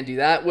 like you can't do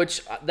that.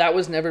 Which that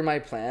was never my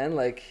plan.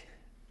 Like,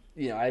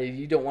 you know,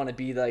 you don't want to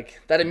be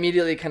like that.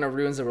 Immediately kind of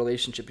ruins a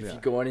relationship if you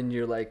go in and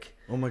you're like,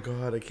 oh my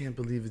god, I can't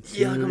believe it's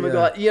like, oh my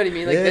god, you know what I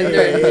mean? Like then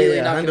they're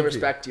immediately not going to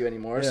respect you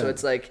anymore. Yeah. So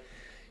it's like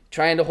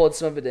trying to hold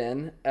some of it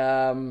in.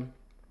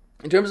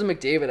 In terms of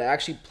McDavid, I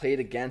actually played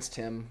against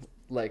him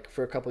like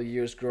for a couple of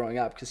years growing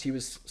up because he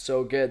was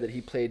so good that he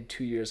played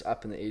 2 years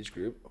up in the age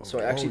group. So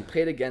I actually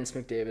played against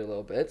McDavid a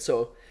little bit.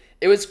 So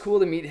it was cool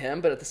to meet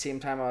him, but at the same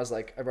time I was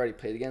like, I've already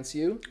played against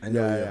you. I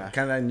know, yeah.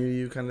 Kind of I knew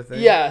you kind of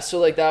thing. Yeah, so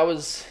like that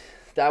was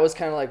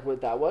kind of like what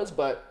that was,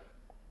 but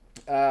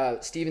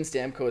Steven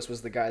Stamkos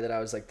was the guy that I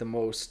was like the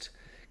most,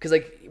 because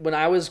like when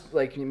I was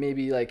like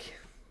maybe like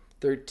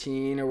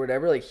 13 or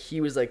whatever, like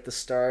he was like the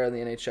star in the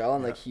NHL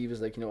and like he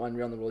was like, you know,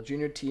 unreal on the World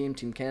Junior team,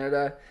 Team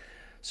Canada.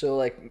 So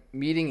like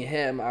meeting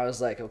him, I was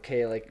like,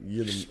 okay, like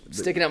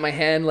sticking out my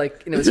hand,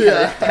 like, you know, it's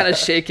kind of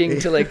shaking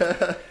to like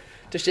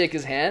to shake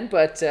his hand,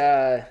 but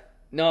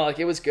no, like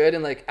it was good.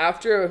 And like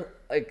after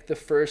like the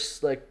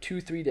first like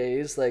 2-3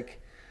 days,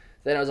 like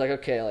then I was like,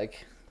 okay,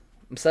 like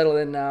I'm settled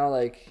in now,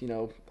 like, you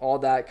know, all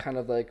that kind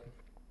of like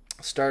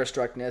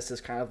starstruckness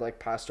is kind of like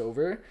passed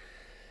over.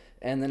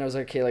 And then I was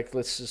like, okay, like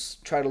let's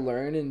just try to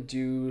learn and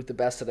do the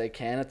best that I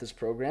can at this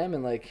program.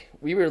 And like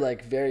we were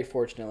like very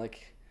fortunate,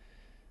 like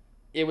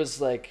it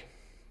was like,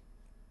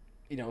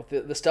 you know,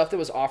 the stuff that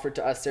was offered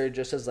to us there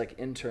just as like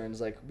interns,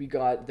 like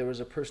there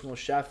was a personal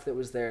chef that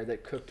was there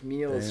that cooked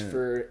meals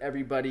for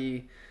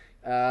everybody,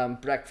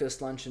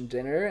 breakfast, lunch, and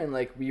dinner, and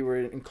like we were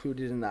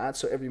included in that.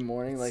 So every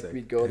morning, like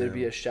we'd go, there'd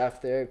be a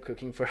chef there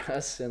cooking for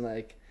us, and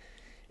like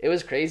it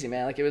was crazy,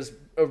 man. Like it was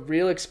a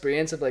real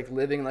experience of like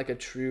living like a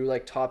true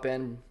like top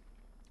end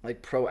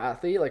like pro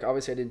athlete. Like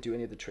obviously I didn't do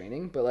any of the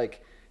training, but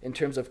like in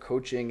terms of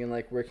coaching and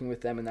like working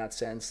with them in that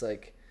sense,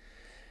 like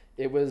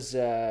it was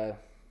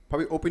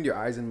probably opened your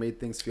eyes and made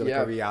things feel like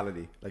a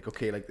reality. Like,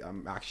 okay, like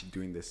I'm actually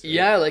doing this. Right?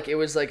 Yeah, like it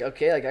was like,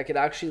 okay, like I could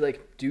actually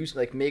like do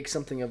like make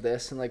something of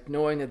this, and like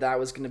knowing that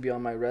was going to be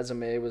on my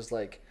resume was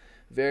like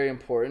very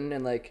important.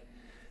 And like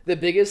the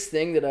biggest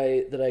thing that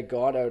I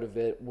got out of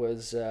it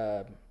was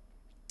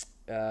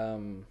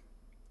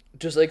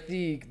just like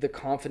the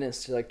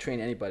confidence to like train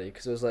anybody,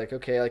 because it was like,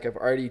 okay, like I've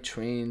already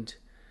trained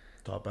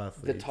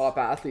the top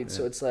athletes,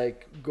 so it's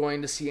like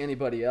going to see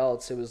anybody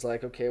else, it was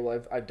like, okay,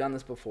 well I've done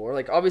this before.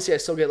 Like obviously I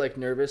still get like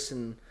nervous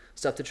and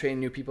stuff to train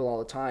new people all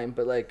the time,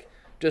 but like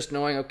just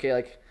knowing, okay,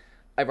 like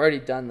I've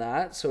already done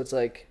that, so it's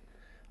like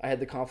I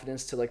had the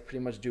confidence to like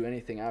pretty much do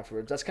anything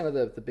afterwards. That's kind of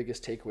the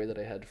biggest takeaway that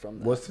I had from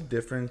that. What's the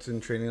difference in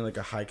training like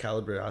a high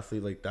caliber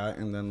athlete like that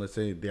and then let's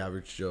say the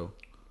average Joe?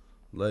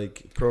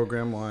 Like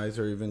program wise,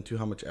 or even to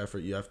how much effort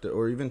you have to,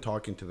 or even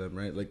talking to them,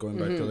 right? Like going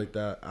back to like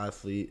that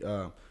athlete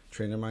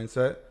trainer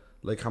mindset,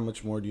 like how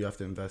much more do you have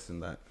to invest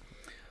in that?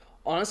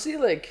 Honestly,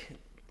 like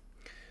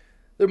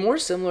they're more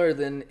similar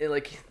than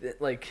like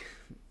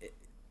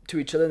to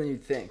each other than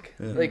you'd think.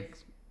 Yeah. Like,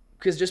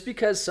 because just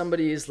because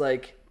somebody is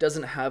like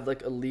doesn't have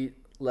like elite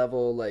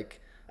level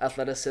like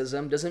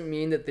athleticism doesn't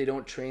mean that they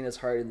don't train as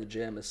hard in the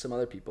gym as some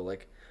other people.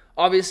 Like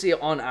obviously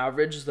on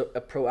average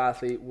a pro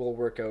athlete will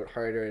work out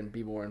harder and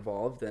be more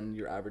involved than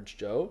your average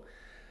Joe,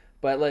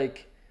 but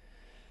like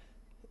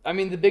I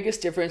mean the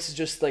biggest difference is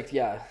just like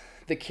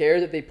the care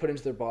that they put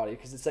into their body,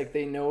 because it's like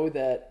they know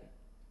that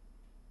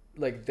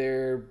like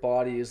their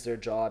body is their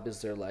job,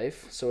 is their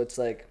life, so it's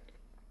like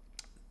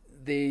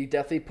they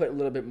definitely put a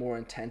little bit more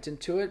intent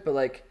into it. But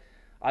like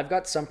I've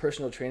got some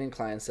personal training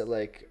clients that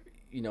like,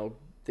 you know,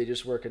 they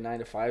just work a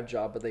 9-to-5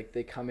 job, but like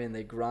they come in,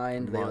 they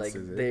grind,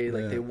 Monsters,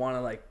 they want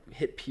to like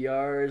hit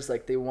PRs,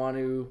 like they want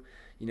to,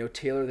 you know,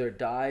 tailor their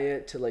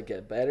diet to like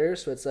get better.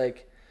 So it's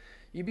like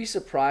you'd be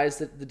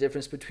surprised at the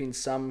difference between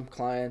some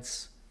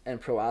clients and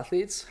pro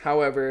athletes.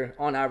 However,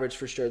 on average,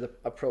 for sure,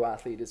 a pro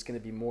athlete is going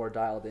to be more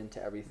dialed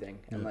into everything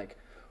and like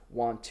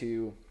want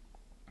to,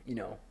 you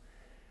know,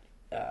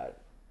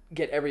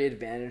 get every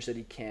advantage that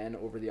he can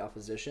over the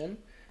opposition.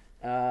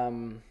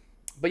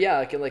 But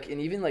yeah, like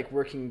and even like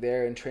working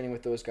there and training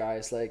with those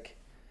guys, like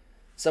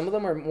some of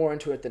them are more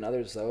into it than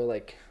others though.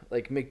 Like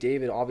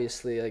McDavid,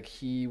 obviously, like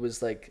he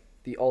was like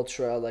the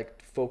ultra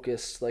like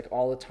focused like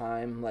all the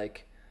time.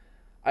 Like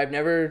I've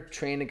never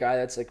trained a guy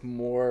that's like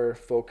more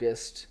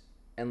focused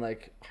and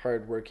like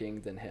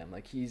hardworking than him.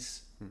 Like he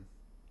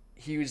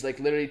was like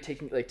literally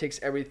takes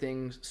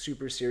everything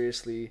super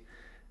seriously.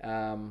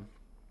 You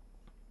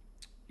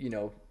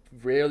know,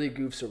 rarely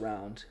goofs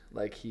around.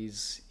 Like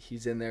he's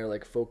in there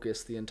like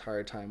focused the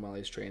entire time while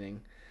he's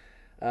training.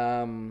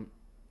 And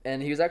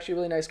he was actually a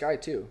really nice guy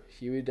too.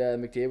 He would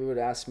McDavid would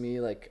ask me,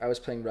 like, I was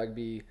playing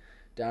rugby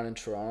down in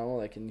Toronto,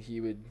 like, and he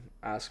would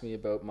ask me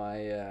about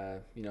my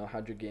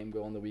how'd your game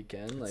go on the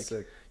weekend, like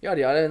Sick.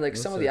 yada yada. And like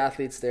some of sick. the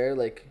athletes there,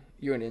 like,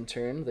 you're an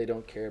intern, they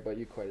don't care about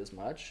you quite as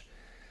much,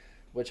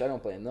 which I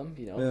don't blame them.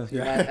 You're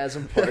not as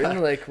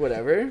important, like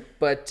whatever.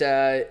 But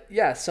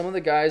some of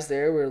the guys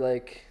there were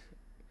like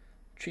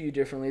treat you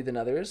differently than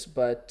others,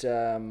 but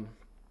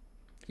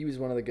he was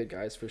one of the good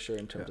guys for sure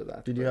in terms of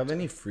that. Did you have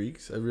any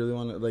freaks? I really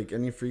want to, like,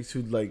 any freaks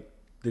who like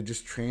they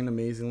just train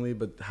amazingly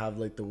but have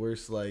like the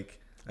worst, like,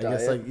 I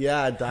guess, like,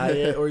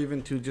 diet or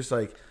even to just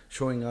like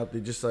showing up. They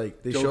just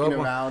like they show up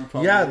around.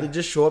 They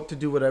just show up to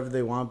do whatever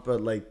they want,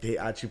 but like they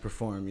actually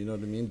perform. You know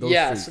what I mean? Those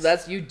freaks. So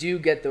that's, you do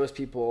get those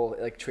people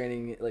like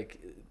training like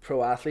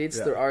pro athletes.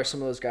 There are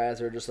some of those guys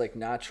that are just like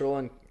natural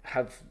and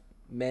have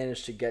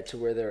managed to get to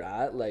where they're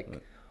at,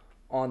 like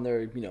on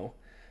their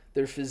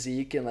their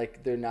physique and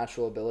like their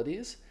natural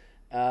abilities.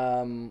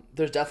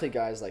 There's definitely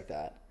guys like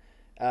that.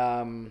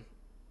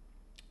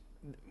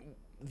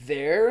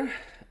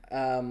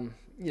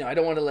 I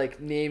don't want to like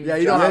name. Yeah,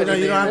 you don't have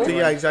to.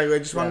 Yeah, exactly. I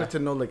just wanted to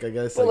know, like, I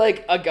guess. But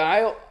like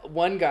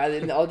one guy,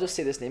 and I'll just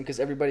say this name because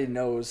everybody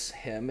knows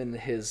him and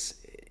his,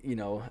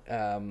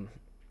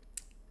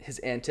 his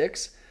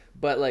antics.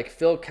 But like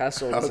Phil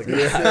Kessel is a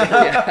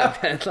guy.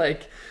 Man,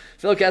 like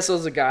Phil Kessel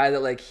is a guy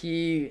that like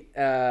he,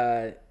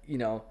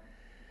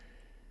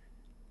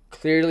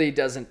 clearly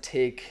doesn't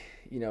take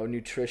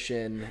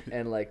nutrition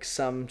and like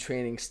some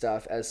training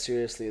stuff as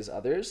seriously as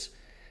others.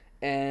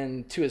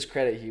 And to his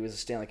credit, he was a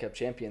Stanley Cup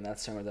champion that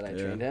summer that I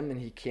trained him, and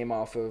he came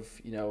off of,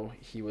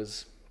 he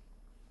was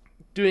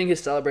doing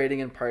his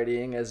celebrating and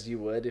partying as you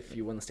would if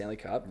you won the Stanley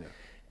Cup. Yeah.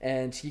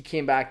 And he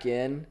came back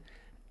in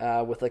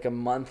with like a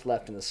month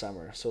left in the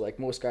summer. So like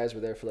most guys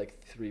were there for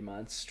like 3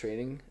 months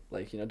training,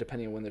 like,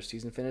 depending on when their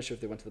season finished or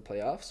if they went to the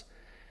playoffs.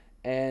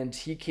 And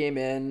he came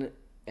in,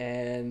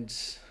 and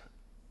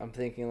I'm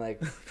thinking,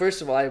 like,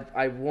 first of all,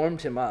 I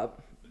warmed him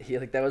up.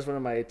 That was one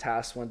of my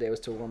tasks one day, was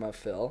to warm up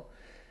Phil.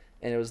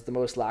 And it was the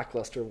most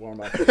lackluster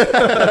warm up. Well,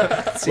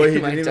 he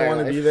didn't even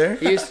want to be there.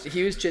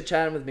 He was chit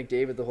chatting with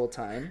McDavid the whole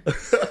time.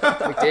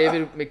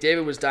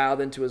 McDavid was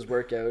dialed into his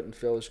workout, and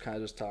Phil was kind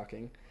of just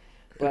talking.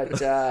 But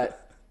to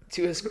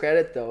his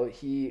credit, though,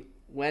 he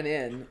went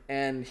in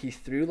and he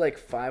threw like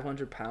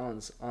 500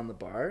 pounds on the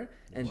bar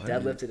and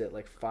deadlifted it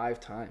like 5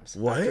 times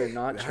after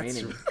not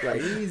training.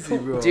 Crazy,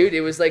 bro. Dude,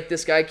 it was like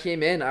this guy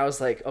came in. I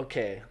was like,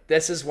 okay,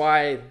 this is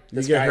why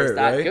this guy is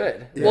that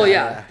good. Yeah.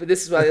 Well, but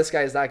this is why this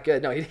guy is that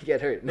good. No, he didn't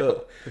get hurt.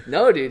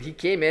 No, dude, he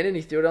came in and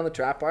he threw it on the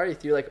trap bar. He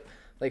threw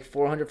like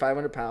 400,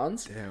 500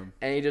 pounds. Damn.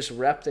 And he just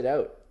repped it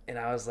out. And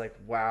I was like,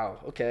 wow,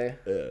 okay.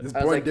 Yeah.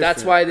 I was like,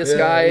 that's why this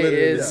guy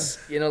is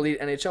an elite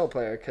NHL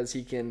player, because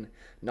he can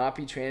not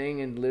be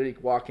training and literally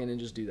walk in and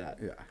just do that.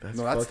 Yeah.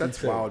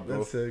 That's wild, bro.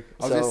 That's sick.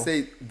 I was just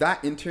say,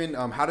 that intern,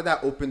 how did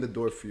that open the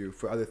door for you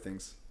for other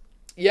things?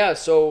 Yeah,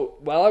 so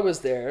while I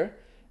was there,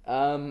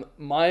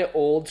 my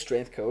old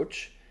strength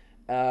coach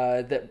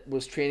that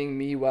was training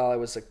me while I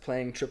was like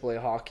playing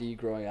AAA hockey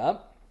growing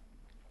up,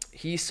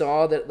 he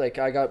saw that like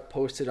I got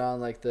posted on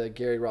like the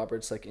Gary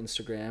Roberts like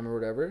Instagram or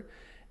whatever,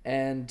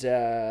 and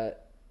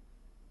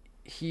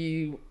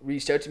he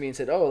reached out to me and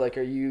said, "Oh, like,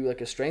 are you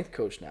like a strength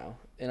coach now?"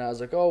 And I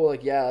was like, "Oh, well,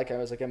 like, yeah." Like, I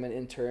was like, I'm an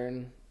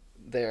intern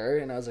there,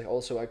 and I was like,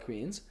 also at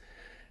Queens.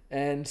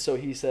 And so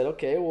he said,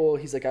 "Okay, well,"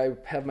 he's like, "I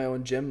have my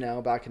own gym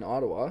now back in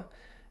Ottawa,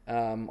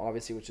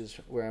 obviously, which is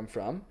where I'm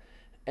from."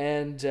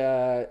 And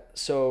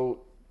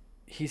so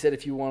he said,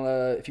 if you want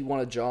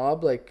a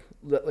job, like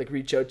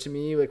reach out to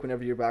me like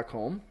whenever you're back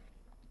home."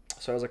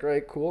 So I was like, all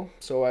right, cool.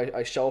 So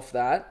I shelved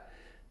that.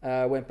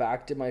 Went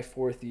back, did my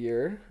 4th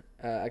year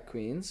at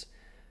Queens.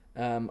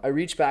 I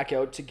reached back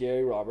out to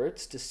Gary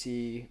Roberts to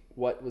see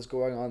what was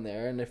going on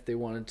there and if they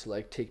wanted to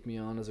like take me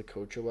on as a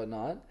coach or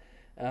whatnot.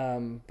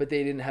 But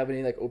they didn't have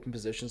any like open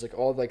positions. Like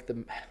all like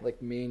the like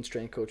main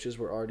strength coaches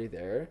were already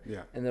there.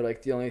 Yeah. And they're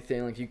like, the only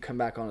thing, like, you come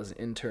back on as an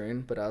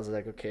intern. But I was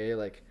like, okay,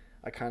 like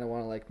I kind of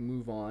want to like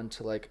move on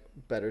to like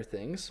better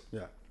things.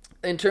 Yeah.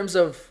 In terms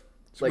of,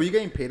 so were you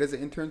getting paid as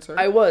an intern, sir?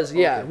 I was,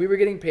 yeah. Okay. We were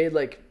getting paid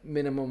like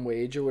minimum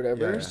wage or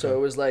whatever. Yeah. So it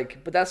was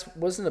like, but that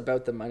wasn't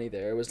about the money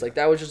there. It was like,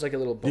 that was just like a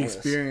little bonus. The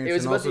experience. It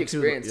was about the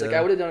experience. Like,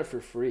 I would have done it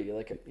for free.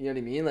 Like, you know what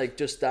I mean? Like,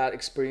 just that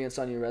experience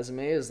on your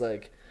resume is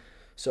like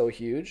so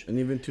huge. And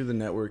even to the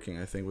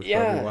networking, I think, was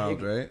probably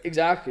wild, right?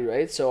 Exactly,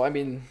 right? So, I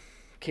mean,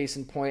 case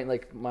in point,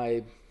 like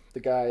my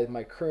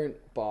current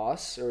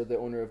boss or the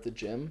owner of the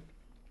gym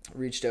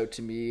reached out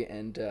to me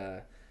and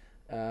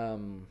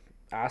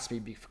asked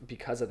me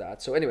because of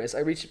that. So anyways, I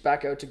reached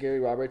back out to Gary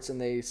Roberts and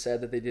they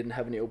said that they didn't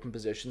have any open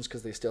positions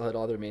because they still had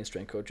all their main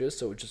strength coaches.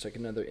 So it was just like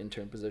another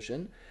intern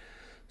position.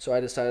 So I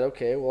decided,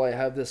 okay, well, I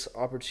have this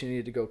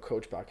opportunity to go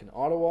coach back in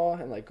Ottawa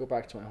and like go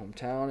back to my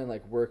hometown and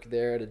like work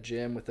there at a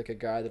gym with like a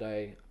guy that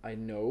I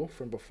know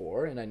from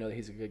before, and I know that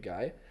he's a good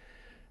guy.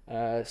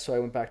 So I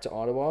went back to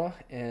Ottawa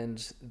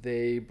and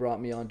they brought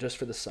me on just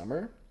for the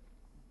summer.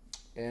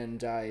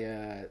 and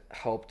I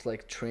helped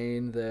like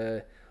train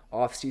the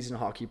off-season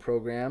hockey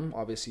program,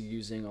 obviously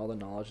using all the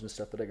knowledge and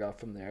stuff that I got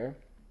from there.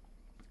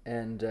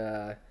 And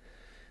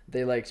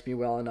they liked me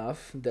well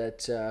enough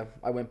that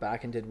I went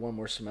back and did one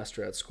more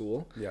semester at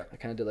school. Yeah. I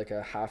kind of did like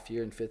a half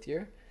year in fifth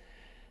year.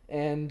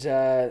 And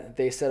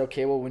they said,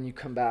 okay, well, when you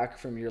come back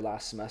from your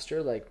last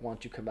semester, like, why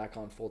don't you come back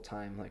on full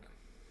time? Like,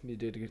 you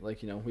did,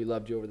 like, you know, we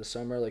loved you over the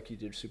summer. Like, you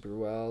did super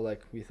well.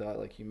 Like, we thought,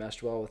 like, you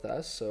meshed well with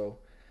us. So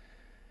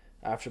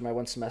after my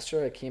one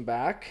semester, I came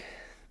back.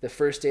 The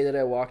first day that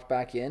I walked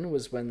back in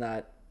was when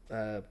that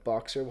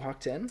boxer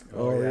walked in.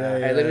 Oh, yeah.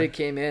 I literally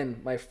came in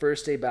my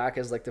first day back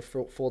as, like, the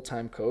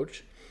full-time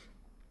coach.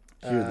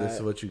 Here, this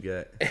is what you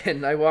get.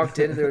 And I walked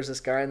in, and there was this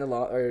guy in the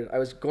or I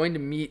was going to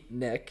meet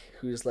Nick,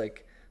 who's,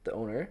 like, the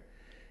owner,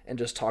 and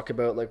just talk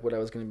about like what I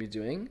was going to be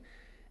doing.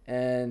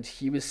 And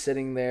he was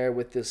sitting there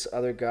with this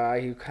other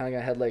guy who kind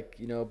of had like,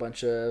 you know, a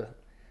bunch of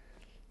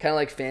kind of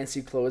like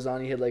fancy clothes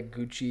on. He had like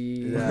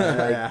Gucci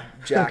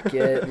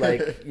jacket,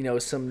 like, you know,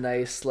 some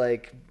nice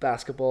like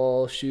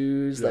basketball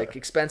shoes, like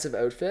expensive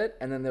outfit.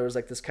 And then there was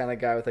like this kind of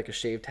guy with like a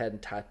shaved head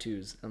and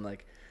tattoos. I'm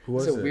like,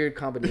 it's a weird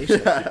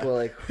combination of people.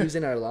 Like, who's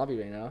in our lobby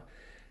right now?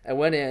 I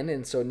went in,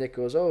 and so Nick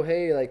goes, oh,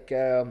 hey, like,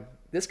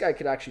 this guy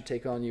could actually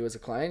take on you as a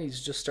client.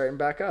 He's just starting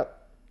back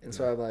up. And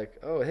so I'm like,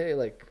 oh, hey,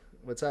 like,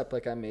 what's up?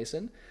 Like, I'm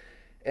Mason.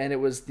 And it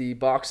was the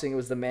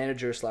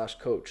manager /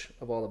 coach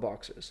of all the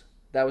boxers.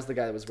 That was the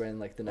guy that was wearing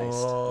like the nice.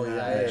 Oh,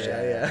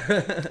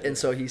 yeah. And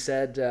so he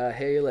said,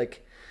 hey,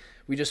 like,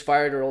 we just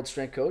fired our old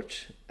strength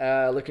coach,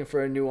 looking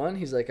for a new one.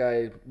 He's like,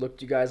 I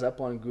looked you guys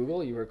up on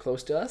Google. You were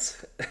close to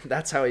us.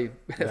 That's how he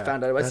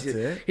found out about us.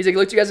 He's like,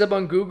 looked you guys up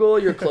on Google.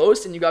 You're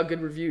close and you got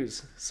good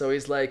reviews. So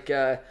he's like,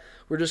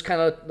 we're just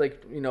kind of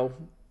like, you know,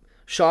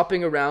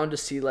 shopping around to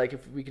see like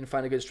if we can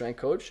find a good strength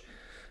coach.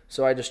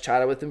 So I just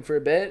chatted with him for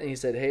a bit, and he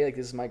said, hey, like,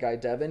 this is my guy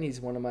Devin.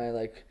 He's one of my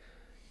like,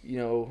 you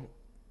know,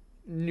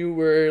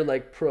 newer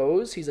like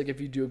pros. He's like, if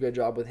you do a good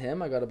job with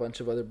him, I got a bunch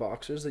of other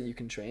boxers that you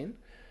can train,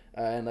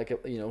 and like,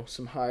 you know,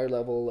 some higher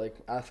level like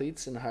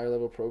athletes and higher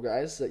level pro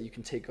guys that you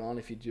can take on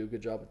if you do a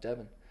good job with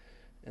Devin.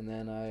 And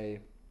then I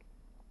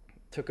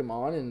took him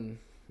on, and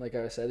like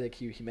I said, like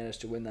he managed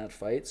to win that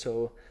fight.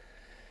 So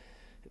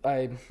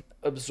I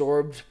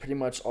absorbed pretty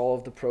much all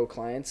of the pro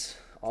clients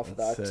off of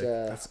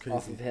that,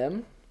 off of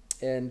him,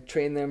 and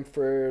trained them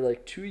for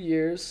like 2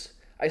 years.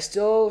 I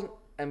still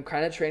am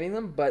kind of training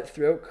them, but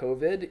throughout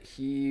COVID,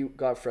 he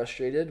got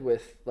frustrated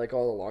with like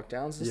all the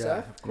lockdowns and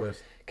stuff. Of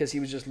course. Because he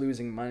was just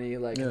losing money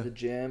like at the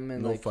gym,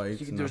 and no like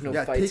fights, there's no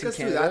yeah, fights take us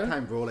in through Canada. that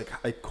time, bro.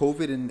 Like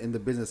COVID in the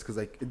business, because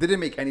like it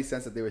didn't make any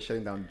sense that they were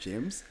shutting down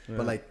gyms,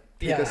 but like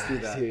take us through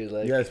that. Dude,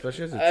 like,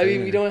 Especially as a I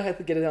mean, we don't have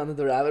to get it on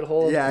the rabbit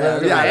hole.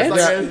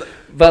 Yeah.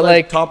 But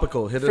like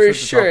topical, hit us for with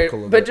sure. the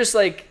topical. But just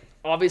like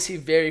obviously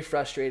very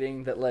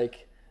frustrating that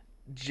like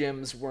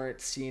gyms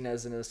weren't seen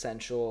as an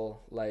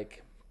essential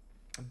like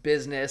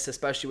business,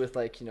 especially with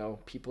like, you know,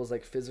 people's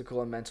like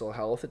physical and mental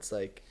health. It's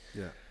like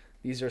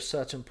these are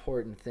such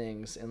important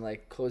things, and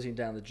like closing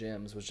down the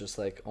gyms was just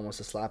like almost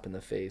a slap in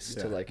the face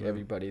to like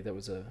everybody that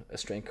was a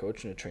strength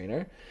coach and a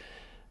trainer,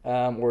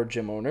 or a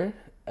gym owner.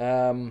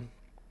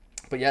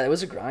 But yeah, it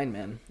was a grind,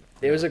 man.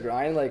 It was a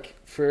grind, like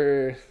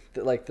for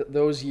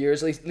those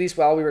years, at least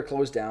while we were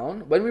closed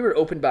down. When we were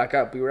opened back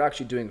up, we were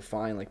actually doing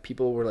fine. Like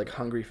people were like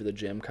hungry for the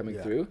gym coming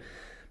through.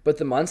 But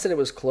the months that it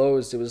was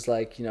closed, it was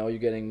like, you know, you're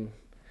getting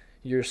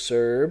your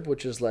CERB,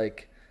 which is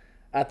like,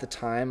 at the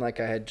time, like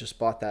I had just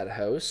bought that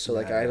house. So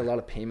like I had a lot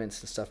of payments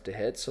and stuff to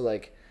hit. So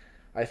like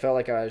I felt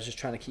like I was just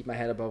trying to keep my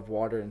head above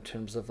water in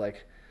terms of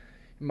like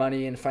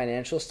money and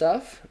financial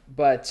stuff.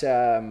 But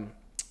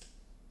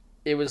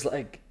it was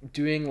like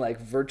doing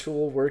like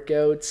virtual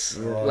workouts,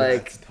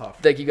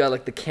 like you got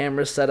like the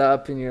camera set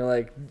up, and you're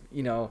like,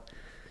 you know,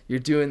 you're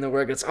doing the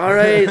work. It's all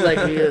right,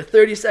 like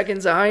 30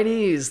 seconds of high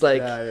knees,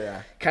 like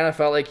kind of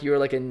felt like you were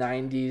like a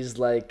 90s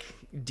like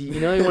you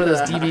know, one of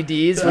those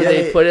DVDs where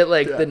they put it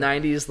like the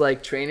 90s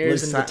like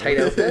trainers in the tight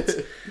outfits.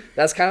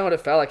 That's kind of what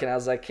it felt like, and I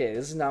was like, okay,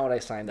 this is not what I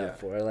signed up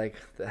for. Like,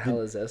 the hell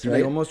is this? Right?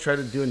 You almost try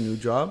to do a new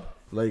job,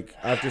 like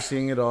after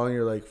seeing it all, and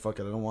you're like, fuck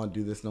it, I don't want to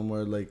do this no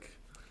more. Like,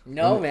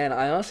 no, man,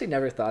 I honestly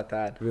never thought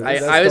that. Really?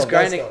 I was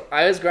grinding.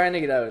 I was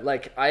grinding it out.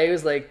 Like I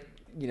was like,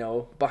 you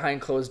know, behind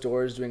closed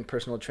doors doing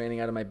personal training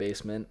out of my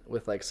basement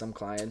with like some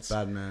clients.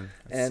 Bad man.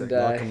 And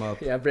lock him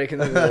up. Yeah, breaking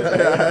the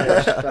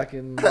rules. Just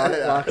fucking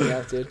locking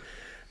up, dude.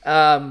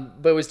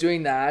 But was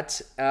doing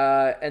that,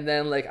 and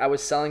then like I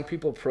was selling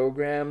people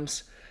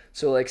programs.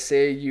 So like,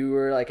 say you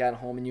were like at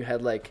home and you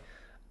had like,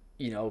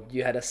 you know,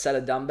 you had a set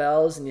of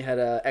dumbbells and you had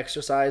a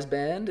exercise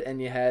band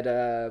and you had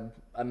a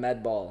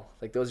med ball.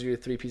 Like those are your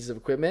 3 pieces of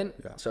equipment.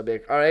 Yeah. So I'd be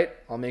like, all right,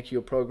 I'll make you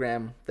a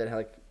program that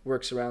like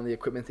works around the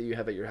equipment that you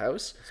have at your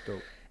house. That's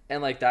dope.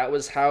 And like that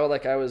was how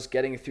like I was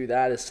getting through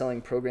that, is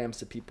selling programs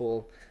to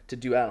people to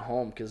do at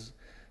home, because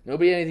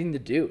nobody had anything to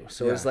do.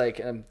 So it was like,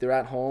 they're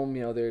at home,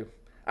 you know, they're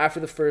after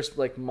the first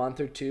like month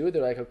or two,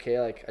 they're like, okay,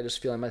 like I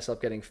just feeling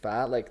myself getting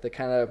fat. Like the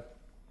kind of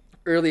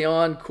early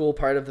on cool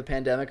part of the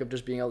pandemic of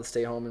just being able to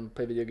stay home and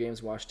play video games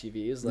and watch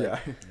TV is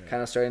like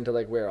kind of starting to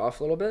like wear off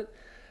a little bit.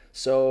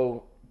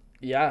 So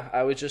yeah,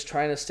 I was just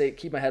trying to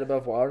keep my head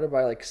above water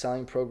by like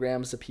selling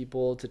programs to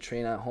people to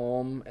train at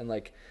home, and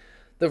like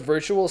the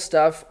virtual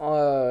stuff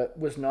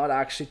was not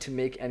actually to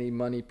make any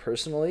money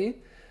personally.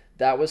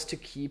 That was to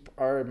keep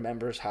our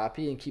members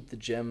happy and keep the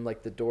gym,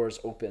 like the doors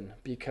open,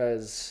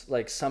 because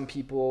like some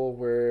people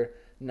were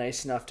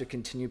nice enough to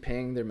continue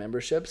paying their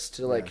memberships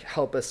to like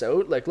help us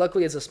out. Like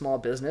luckily as a small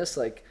business,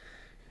 like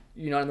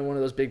you're not in one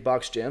of those big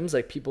box gyms,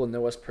 like people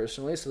know us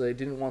personally, so they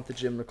didn't want the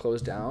gym to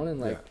close down. And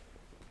like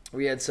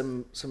we had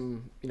some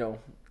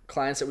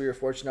clients that we were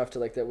fortunate enough to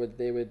like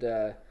they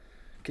would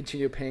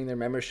continue paying their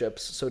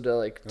memberships. So to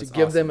like to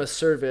give them a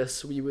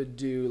service, we would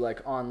do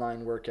like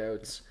online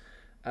workouts.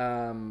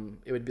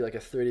 It would be like a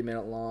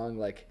 30-minute long,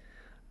 like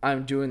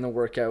I'm doing the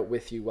workout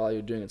with you while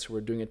you're doing it, so we're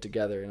doing it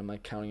together, and I'm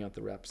like counting out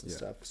the reps and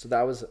stuff. So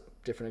that was a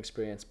different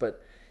experience,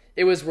 but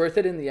it was worth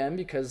it in the end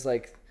because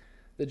like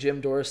the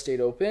gym doors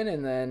stayed open,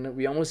 and then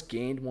we almost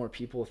gained more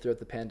people throughout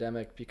the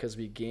pandemic because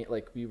we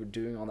were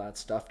doing all that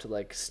stuff to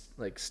like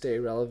stay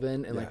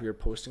relevant, and like we were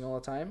posting all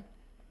the time.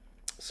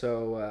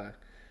 So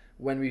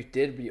when we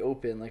did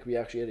reopen, like we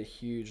actually had a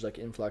huge like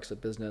influx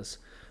of business,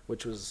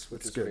 which was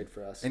great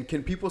for us. And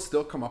can people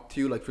still come up to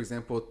you, like for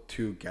example,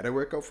 to get a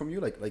workout from you?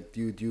 Like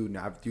do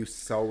you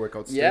sell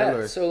workouts still? Yeah.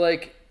 Or? So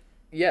like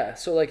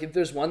if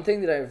there's one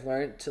thing that I've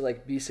learned to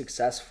like be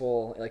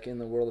successful like in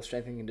the world of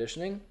strength and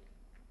conditioning,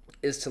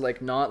 is to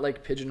like not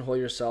like pigeonhole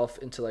yourself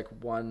into like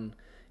one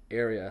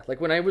area.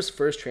 Like when I was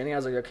first training, I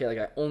was like, okay, like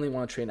I only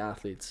want to train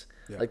athletes.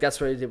 Yeah. Like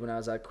that's what I did when I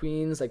was at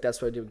Queens. Like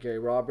that's what I did with Gary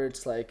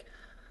Roberts. Like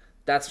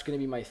that's going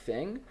to be my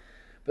thing.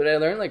 But I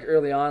learned like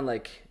early on,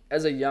 like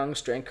as a young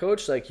strength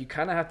coach, like you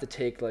kind of have to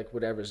take like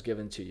whatever's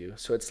given to you.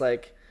 So it's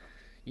like,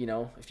 you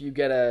know, if you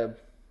get a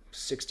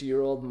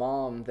 60-year-old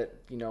mom that,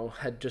 you know,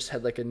 had just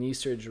had like a knee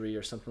surgery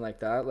or something like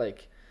that,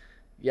 like,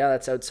 yeah,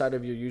 that's outside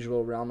of your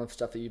usual realm of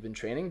stuff that you've been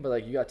training, but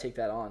like you got to take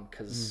that on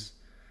because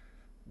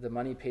the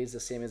money pays the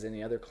same as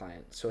any other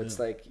client. So it's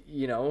like,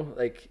 you know,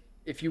 like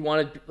if you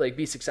want to like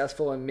be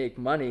successful and make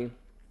money,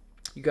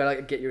 you got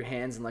to get your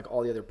hands in like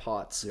all the other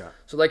pots. Yeah.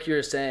 So like you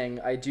were saying,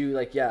 I do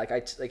like, yeah, like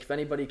like if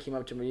anybody came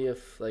up to me,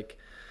 if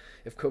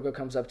Coco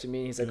comes up to me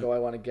and he's like, oh, I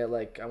want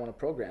a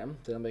program,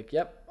 then I'm like,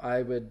 yep,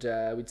 I would,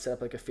 we'd set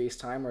up like a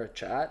FaceTime or a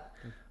chat.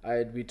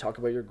 We'd talk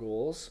about your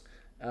goals.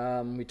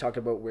 We talked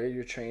about where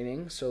you're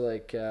training. So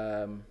like,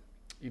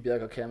 you'd be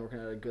like, okay, I'm working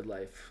at a Good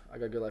Life. I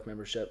got a Good Life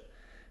membership.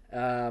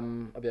 I'll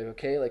be like,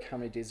 okay, like how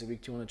many days a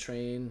week do you want to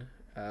train?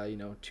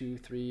 2,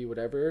 3,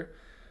 whatever.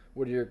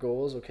 What are your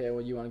goals? Okay,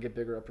 well, you want to get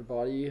bigger upper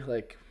body?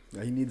 Like,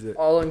 yeah, he needs it.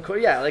 All in,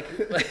 yeah, like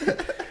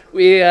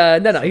we,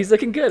 no, he's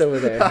looking good over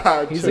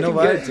there. He's looking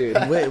good,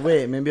 dude.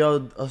 Wait, maybe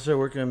I'll start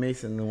working on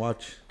Mason and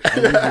watch.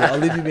 I'll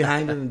leave you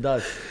behind in the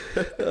dust.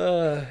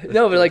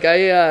 No, but like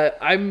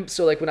I'm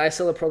so like when I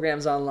sell the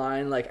programs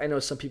online, like I know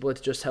some people that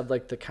just have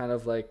like the kind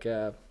of like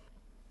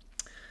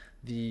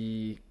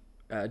the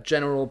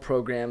general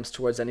programs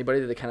towards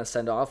anybody that they kind of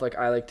send off. Like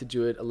I like to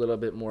do it a little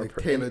bit more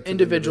like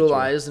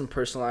individualized and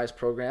personalized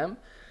program.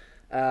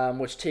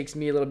 Which takes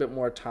me a little bit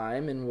more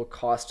time and will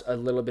cost a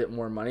little bit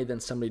more money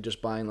than somebody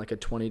just buying like a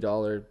 $20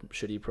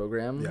 shitty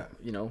program,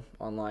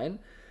 online.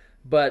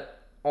 But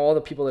all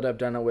the people that I've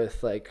done it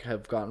with like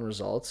have gotten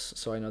results,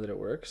 so I know that it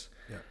works.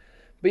 Yeah.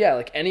 But yeah,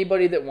 like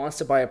anybody that wants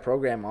to buy a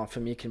program off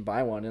of me can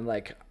buy one, and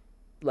like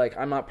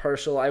I'm not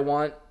partial. I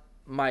want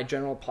my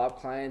general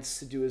pop clients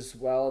to do as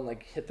well and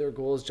like hit their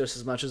goals just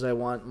as much as I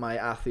want my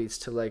athletes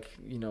to like,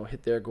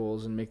 hit their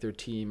goals and make their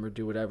team or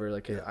do whatever.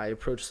 Like I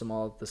approach them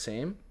all the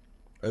same.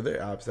 Are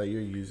there apps that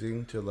you're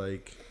using to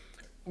like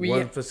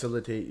one,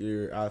 facilitate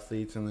your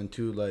athletes, and then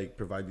two, like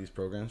provide these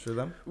programs for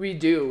them? We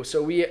do.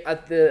 So we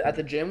at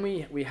the gym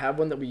we have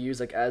one that we use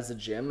like as the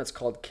gym. It's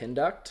called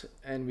Conduct,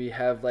 and we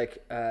have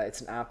like it's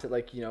an app that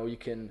like you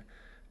can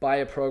buy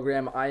a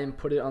program. I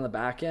input it on the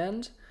back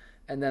end,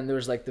 and then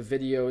there's like the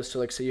videos. So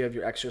like say you have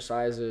your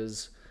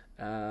exercises.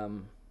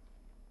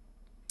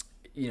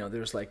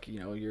 There's like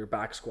your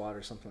back squat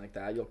or something like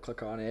that. You'll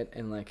click on it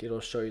and like it'll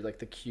show you like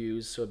the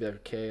cues. So it'll be like,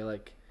 okay,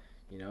 like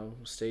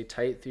stay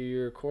tight through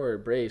your core,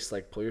 brace,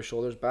 like pull your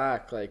shoulders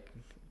back, like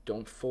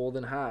don't fold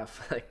in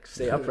half, like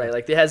stay upright.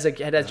 Like it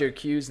has your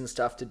cues and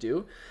stuff to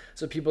do.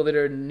 So people that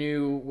are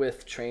new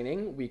with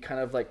training, we kind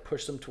of like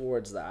push them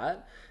towards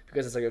that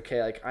because it's like,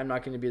 okay, like I'm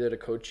not going to be there to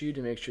coach you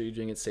to make sure you're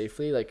doing it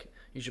safely. Like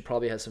you should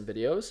probably have some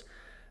videos.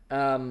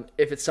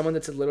 If it's someone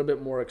that's a little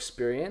bit more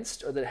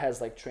experienced or that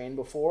has like trained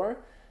before,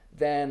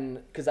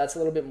 then because that's a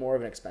little bit more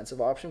of an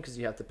expensive option because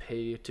you have to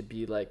pay to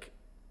be like,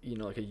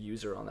 like a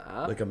user on the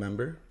app. Like a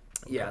member?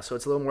 Okay. Yeah, so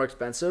it's a little more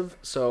expensive.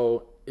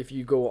 So if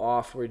you go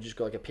off where you just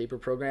go like a paper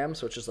program,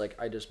 so it's just like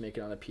I just make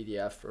it on a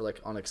PDF or like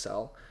on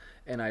Excel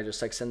and I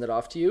just like send it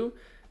off to you.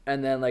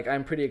 And then like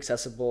I'm pretty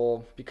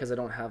accessible because I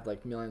don't have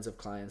like millions of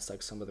clients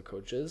like some of the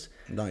coaches.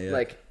 Not yet.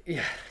 Like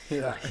yeah.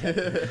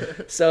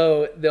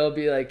 So they'll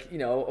be like,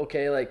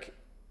 okay, like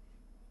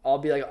I'll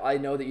be like, I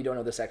know that you don't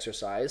know this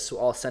exercise, so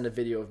I'll send a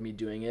video of me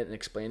doing it and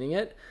explaining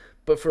it.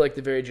 But for like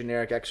the very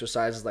generic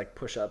exercises like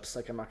push-ups,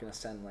 like I'm not gonna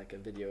send like a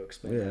video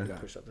explaining how to do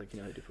push-ups, like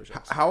how to do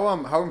push-ups.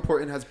 How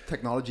important has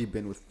technology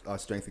been with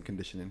strength and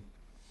conditioning?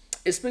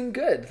 It's been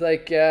good.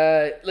 Like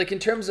in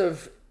terms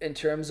of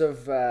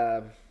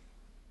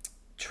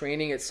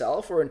training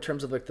itself, or in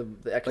terms of like the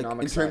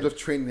economic in terms side? of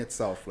training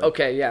itself.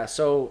 Okay, yeah.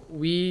 So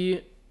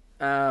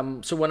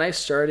so when I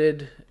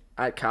started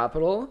at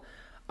Capital,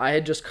 I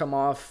had just come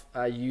off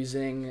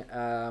using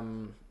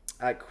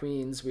at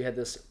Queens. We had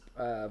this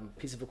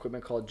piece of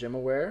equipment called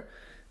GymAware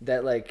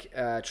that like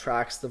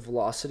tracks the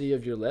velocity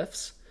of your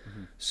lifts.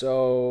 Mm-hmm.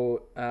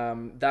 So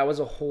that was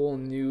a whole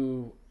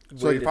new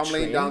so like if I'm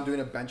laying down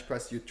doing a bench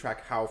press, you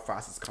track how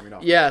fast it's coming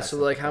off. Yeah, so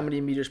like how many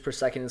meters per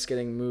second it's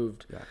getting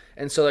moved. Yeah.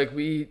 And so like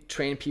we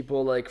train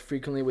people like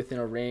frequently within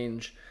a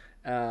range.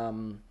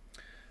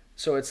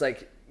 So it's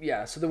like,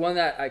 yeah, so the one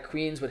that at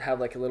Queens would have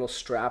like a little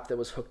strap that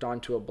was hooked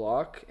onto a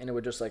block, and it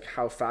would just like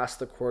how fast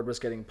the cord was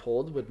getting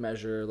pulled would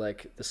measure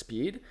like the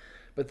speed.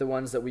 But the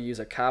ones that we use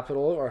at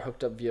Capital are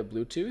hooked up via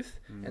Bluetooth.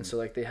 And so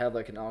like they have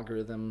like an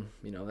algorithm,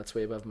 that's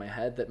way above my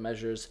head, that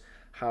measures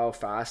how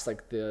fast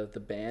like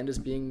the band is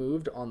being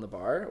moved on the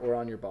bar or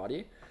on your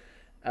body.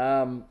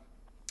 And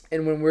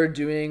when we're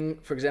doing,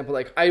 for example,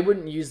 like I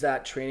wouldn't use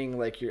that training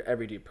like your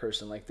everyday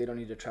person. Like they don't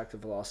need to track the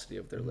velocity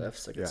of their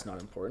lifts. Like it's not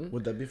important.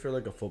 Would that be for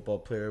like a football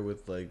player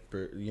with like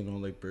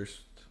like burst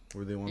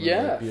where they want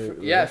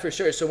to for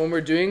sure. So when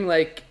we're doing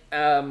like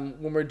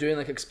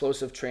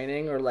explosive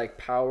training or like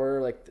power,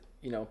 like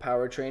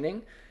power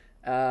training,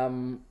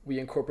 we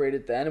incorporate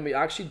it then, and we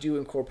actually do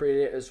incorporate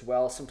it as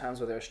well sometimes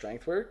with our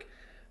strength work.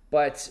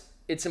 But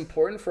it's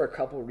important for a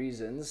couple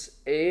reasons.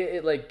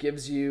 It like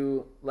gives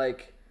you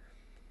like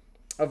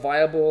a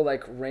viable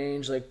like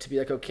range, like to be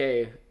like,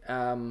 okay,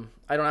 I don't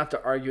have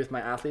to argue with my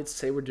athletes.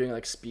 Say we're doing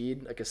like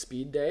a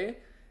speed day,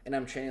 and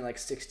I'm training like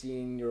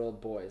 16-year-old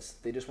boys.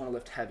 They just want to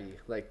lift heavy.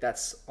 Like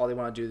that's all they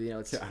want to do.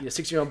 It's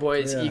 16-year-old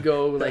boys,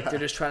 ego, like they're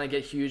just trying to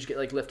get huge,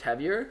 lift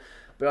heavier.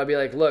 But I'll be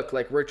like, look,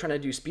 like we're trying to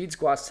do speed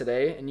squats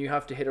today, and you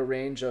have to hit a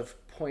range of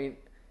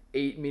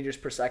 0.8 meters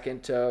per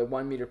second to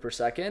 1 meter per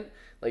second.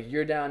 Like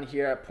you're down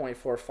here at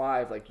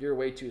 0.45, like you're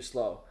way too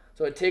slow.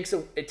 So it takes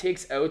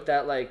out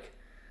that like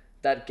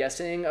that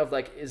guessing of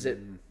like, is it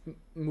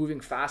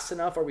moving fast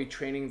enough? Are we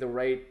training the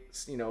right,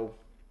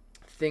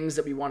 things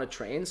that we want to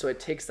train? So it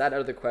takes that out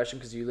of the question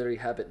because you literally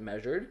have it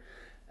measured.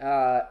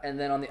 And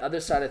then on the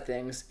other side of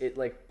things, it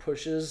like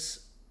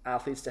pushes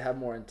athletes to have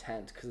more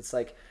intent, because it's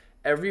like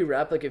every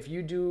rep, like if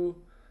you do,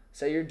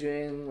 say you're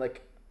doing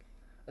like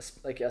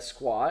a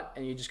squat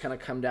and you just kind of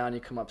come down, you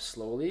come up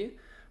slowly,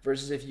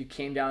 versus if you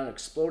came down and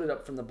exploded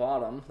up from the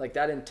bottom, like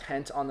that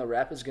intent on the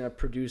rep is going to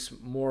produce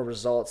more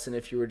results than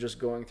if you were just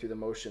going through the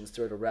motions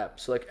throughout a rep.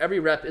 So like every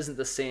rep isn't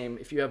the same.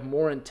 If you have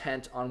more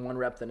intent on one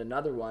rep than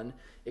another one,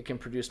 it can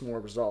produce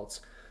more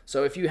results.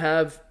 So if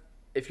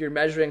you're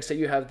measuring, say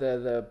you have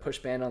the push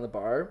band on the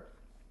bar,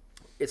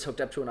 it's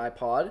hooked up to an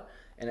iPod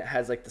and it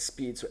has like the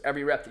speed. So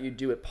every rep that you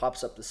do, it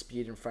pops up the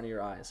speed in front of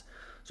your eyes.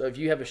 So if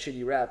you have a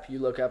shitty rep, you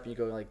look up and you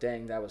go like,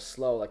 dang, that was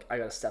slow. Like I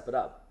got to step it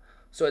up.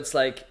 So it's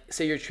like,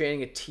 say you're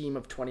training a team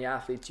of 20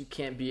 athletes, you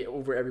can't be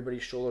over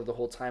everybody's shoulder the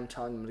whole time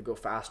telling them to go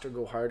faster,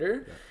 go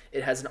harder. Yeah.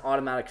 It has an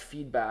automatic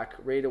feedback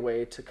right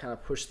away to kind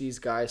of push these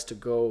guys to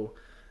go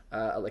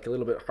like a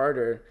little bit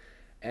harder.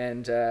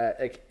 And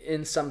like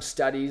in some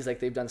studies, like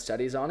they've done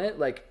studies on it,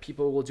 like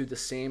people will do the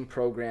same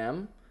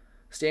program,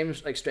 same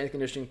like strength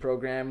conditioning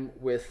program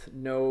with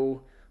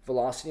no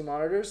velocity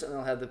monitors, and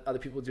they'll have the other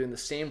people doing the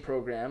same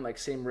program, like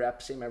same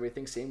reps, same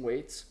everything, same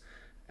weights,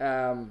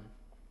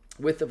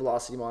 with the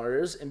velocity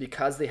monitors. And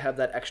because they have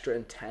that extra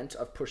intent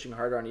of pushing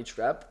harder on each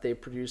rep, they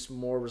produce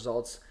more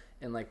results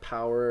in like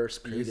power,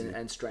 speed,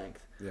 and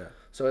strength. Yeah.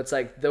 So it's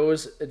like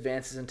those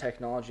advances in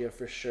technology have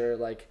for sure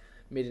like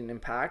made an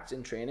impact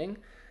in training.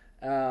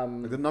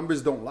 The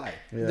numbers don't lie.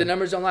 Yeah. The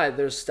numbers don't lie.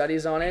 There's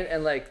studies on it,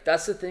 and like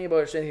that's the thing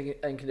about strength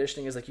and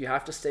conditioning is like you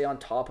have to stay on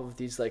top of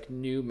these like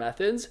new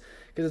methods,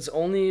 because it's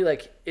only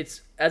like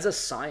it's as a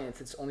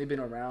science it's only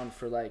been around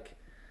for like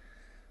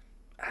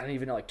I don't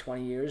even know, like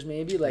 20 years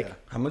maybe. Like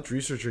how much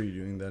research are you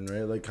doing then,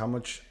 right? Like how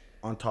much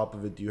on top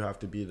of it do you have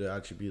to be to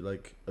actually be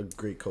like a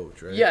great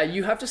coach, right? Yeah,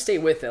 you have to stay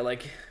with it.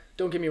 Like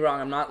don't get me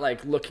wrong, I'm not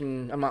like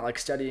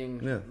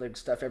studying like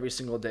stuff every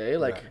single day,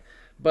 like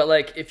but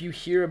like if you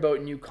hear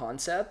about new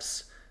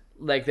concepts,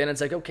 like then it's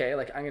like, okay,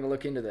 like I'm gonna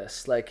look into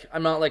this. Like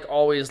I'm not like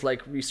always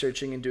like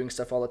researching and doing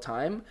stuff all the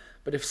time,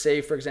 but if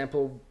say for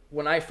example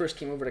when I first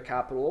came over to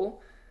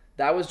Capital,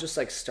 that was just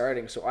like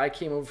starting. So I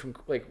came over from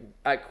like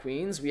at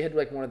Queens, we had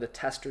like one of the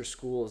tester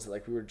schools,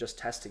 like we were just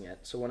testing it.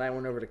 So when I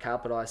went over to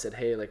Capital, I said,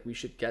 hey, like we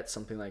should get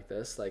something like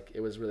this. Like it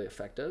was really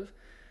effective.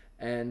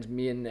 And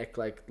me and Nick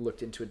like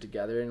looked into it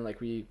together, and like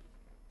we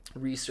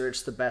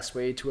researched the best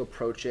way to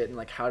approach it and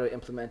like how to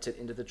implement it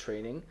into the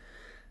training.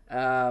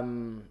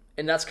 And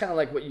that's kind of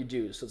like what you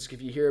do. So it's like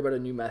if you hear about a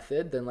new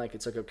method, then like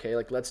it's like, okay,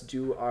 like let's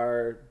do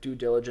our due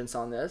diligence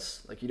on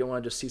this. Like you don't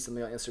want to just see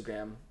something on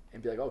Instagram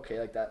and be like, okay,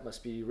 like that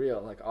must be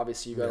real. Like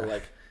obviously you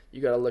gotta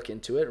you gotta look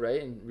into it,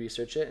 right, and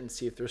research it and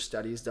see if there's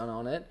studies done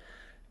on it.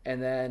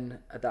 And then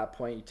at that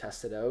point you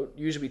test it out.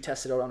 Usually we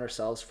test it out on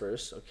ourselves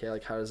first. Okay,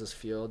 like how does this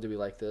feel? Do we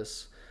like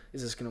this?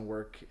 Is this going to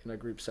work in a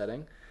group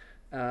setting?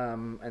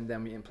 And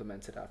then we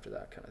implement it after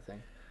that kind of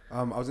thing.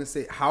 I was gonna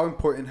say, how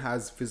important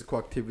has physical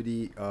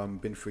activity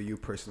been for you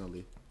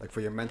personally, like for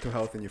your mental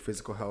health and your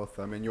physical health,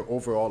 and your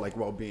overall like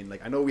well-being?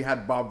 Like I know we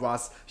had Bob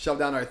Ross shoved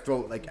down our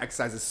throat, like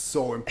exercise is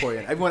so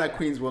important. Everyone at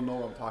Queens will know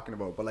what I'm talking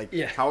about, but like,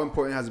 how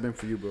important has it been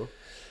for you,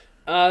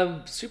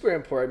 bro? Super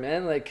important,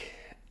 man. Like,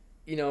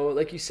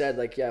 like you said,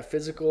 like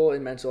physical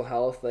and mental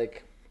health,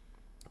 like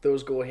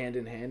those go hand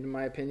in hand in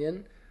my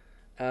opinion.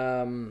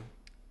 And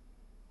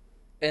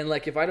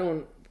like if I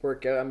don't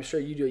work out, I'm sure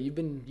you do.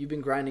 You've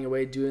been grinding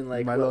away doing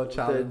like my little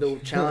challenge. The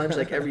challenge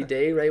like every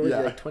day, right? Was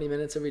it like 20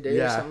 minutes every day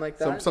or something like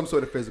that? Some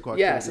sort of physical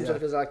activity. Yeah, some sort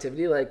of physical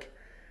activity. Like,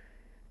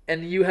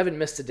 and you haven't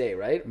missed a day,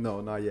 right? No,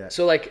 not yet.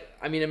 So like,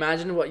 I mean,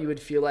 imagine what you would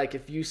feel like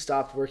if you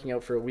stopped working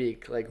out for a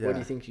week. Like, what do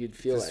you think you'd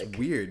feel it's like?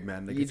 Weird,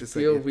 man. Like, you'd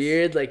feel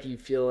weird. Like you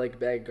feel like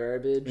bad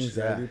garbage.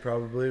 Anxiety,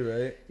 probably,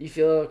 right? You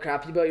feel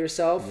crappy about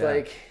yourself. Yeah.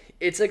 Like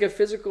it's like a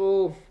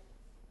physical,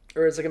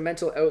 or it's like a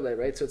mental outlet,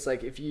 right? So it's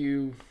like if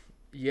you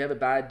have a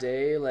bad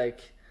day, like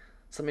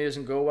something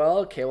doesn't go well,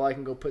 okay, well I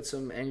can go put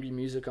some angry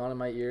music on in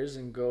my ears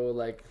and go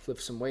like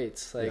lift some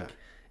weights, like,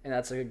 and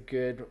that's like a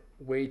good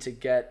way to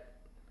get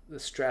the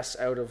stress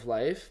out of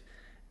life,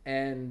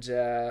 and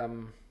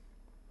and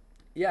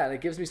it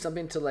gives me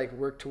something to like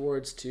work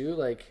towards too.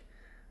 Like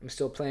I'm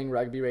still playing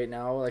rugby right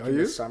now, like in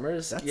the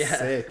summers. That's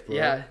sick, bro.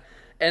 Yeah,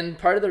 and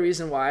part of the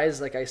reason why is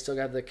like I still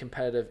have the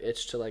competitive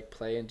itch to like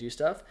play and do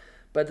stuff,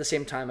 but at the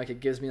same time like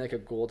it gives me like a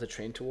goal to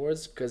train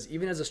towards, because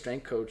even as a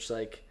strength coach,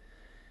 like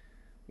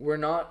we're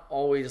not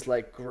always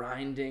like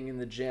grinding in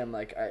the gym.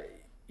 Like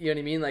you know what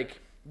I mean?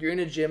 Like you're in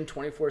a gym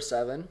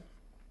 24/7,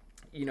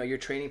 you're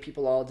training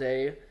people all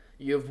day.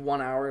 You have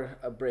 1 hour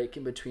a break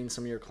in between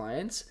some of your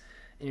clients,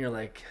 and you're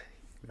like,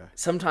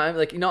 sometimes,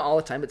 like, not all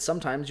the time, but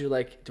sometimes you're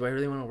like, do I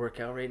really want to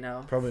work out right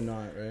now? Probably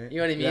not, right? You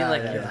know what I mean? You're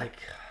like,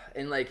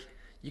 and like,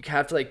 you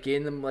have to like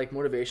gain them like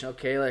motivation.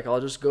 Okay, like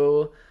I'll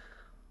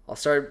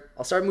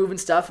start moving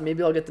stuff, and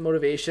maybe I'll get the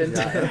motivation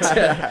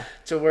to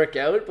work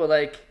out. But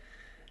like,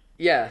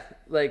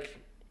 like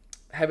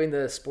having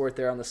the sport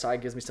there on the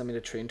side gives me something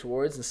to train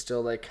towards and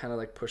still like kind of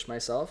like push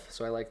myself.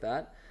 So I like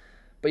that.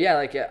 But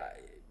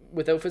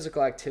without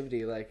physical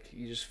activity, like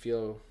you just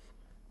feel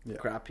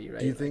crappy, right?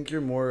 Do you think you're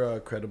more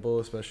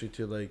credible, especially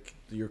to like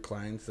your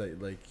clients,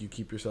 that like you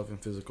keep yourself in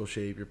physical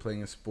shape, you're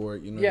playing a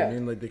sport, you know what I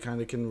mean? Like they kind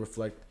of can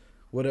reflect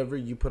whatever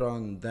you put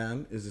on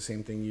them is the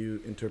same thing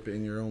you interpret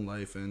in your own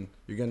life, and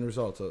you're getting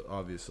results,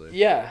 obviously.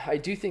 Yeah, I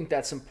do think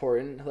that's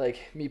important.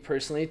 Like me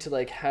personally, to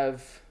like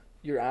have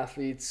your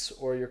athletes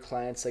or your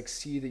clients like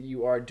see that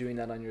you are doing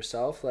that on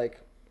yourself.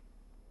 Like,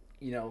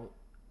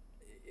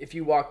 if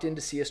you walked in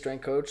to see a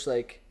strength coach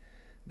like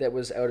that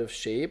was out of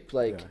shape,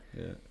 like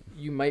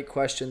you might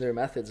question their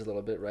methods a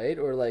little bit, right?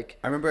 Or like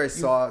I remember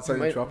sorry to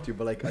interrupt you,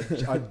 but like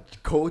a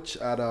coach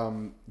at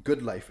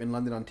Good Life in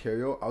London,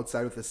 Ontario,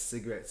 outside with a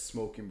cigarette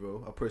smoking,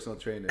 bro, a personal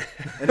trainer,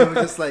 and it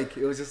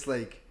was just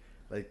like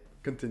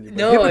continue.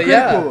 No,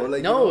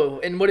 like, no.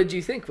 And what did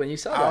you think when you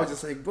saw that? I was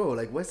just like, bro,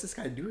 like what's this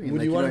guy doing?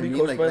 Would you want to be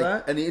coached by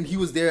that? And he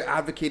was there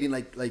advocating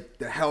like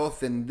the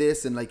health and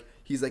this, and like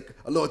he's like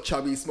a little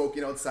chubby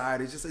smoking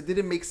outside. It's just, it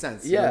didn't make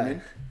sense. You know what I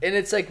mean? And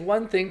it's like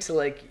one thing to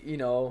like,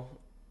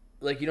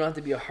 like you don't have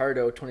to be a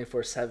hardo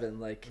 24/7.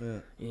 Like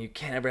you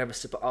can't ever have a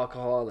sip of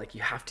alcohol. Like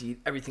you have to eat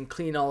everything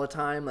clean all the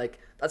time. Like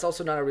that's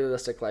also not a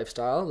realistic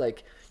lifestyle.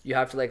 Like you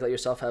have to like let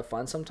yourself have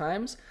fun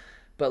sometimes.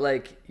 But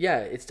like,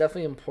 it's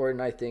definitely important,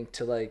 I think,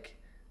 to like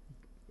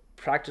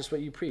practice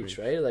what you preach,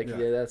 right? Like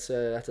that's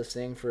a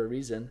saying for a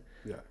reason.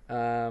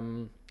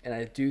 And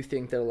I do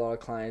think that a lot of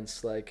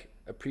clients like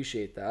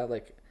appreciate that.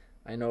 Like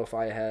I know if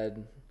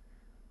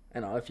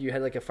if you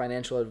had like a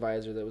financial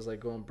advisor that was like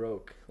going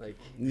broke, like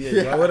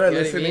why would I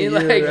listen to you?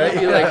 Like, right?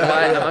 you'd be like,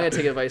 why am I gonna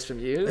take advice from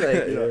you?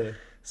 Like,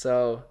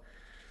 so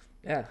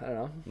I don't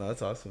know. No,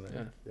 that's awesome,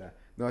 man. Yeah,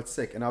 no, it's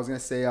sick. And I was gonna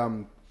say,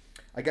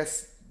 I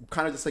guess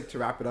kind of just like to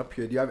wrap it up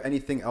here, do you have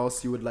anything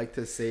else you would like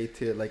to say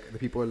to like the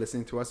people who are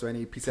listening to us, or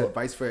any piece of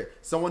advice for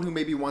someone who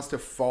maybe wants to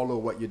follow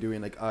what you're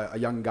doing, like a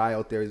young guy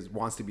out there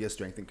wants to be a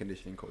strength and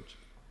conditioning coach?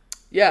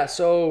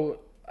 So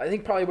I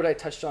think probably what I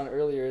touched on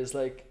earlier is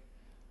like,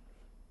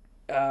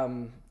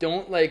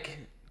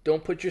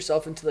 don't put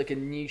yourself into like a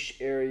niche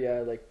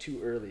area like too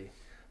early.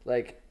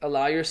 Like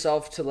allow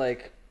yourself to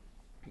like,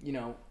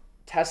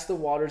 test the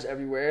waters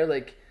everywhere.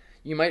 Like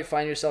you might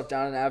find yourself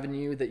down an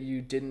avenue that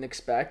you didn't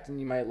expect, and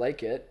you might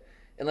like it.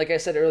 And like I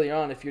said early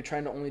on, if you're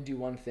trying to only do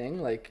one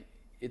thing, like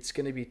it's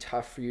going to be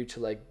tough for you to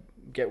like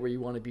get where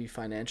you want to be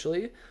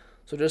financially.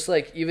 So just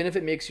like, even if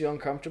it makes you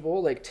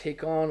uncomfortable, like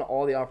take on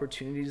all the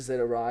opportunities that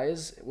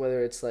arise,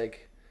 whether it's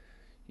like,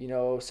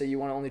 say you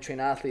want to only train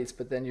athletes,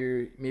 but then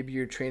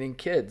you're training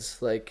kids,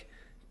 like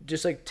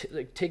just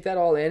like take that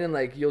all in, and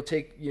like you'll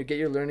get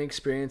your learning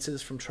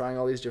experiences from trying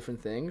all these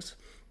different things.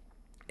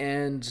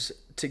 And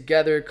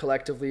together,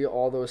 collectively,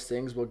 all those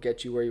things will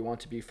get you where you want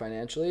to be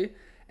financially.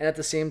 And at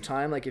the same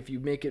time, like if you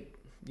make it,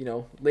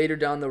 later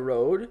down the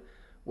road,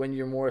 when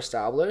you're more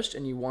established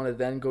and you want to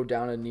then go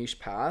down a niche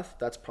path,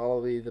 that's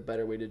probably the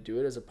better way to do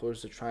it, as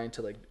opposed to trying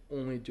to like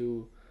only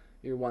do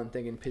your one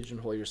thing and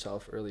pigeonhole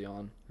yourself early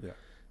on. Yeah,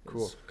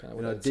 cool.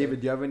 Kind of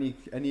David, do you have any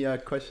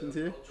questions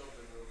here?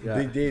 Yeah.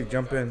 Big Dave,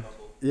 jump in.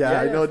 Yeah,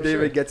 I know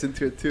David gets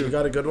into it too. You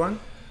got a good one?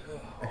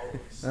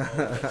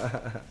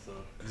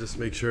 Just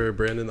make sure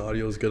Brandon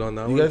audio is good on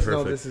that one. You guys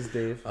Perfect. know this is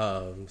Dave.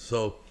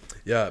 So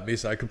yeah,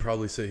 Mason, I could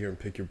probably sit here and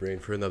pick your brain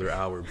for another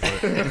hour,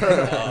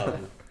 but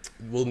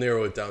we'll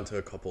narrow it down to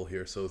a couple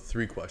here. So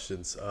 3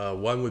 questions.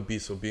 One would be,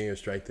 so being a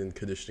strength and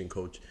conditioning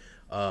coach,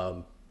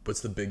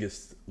 what's the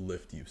biggest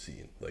lift you've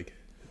seen? Like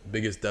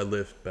biggest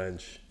deadlift,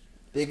 bench,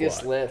 biggest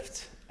squat?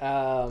 Lift.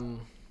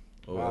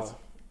 Wow.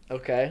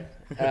 Okay.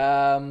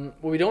 Well,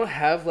 we don't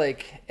have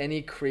like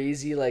any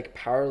crazy like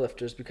power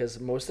lifters, because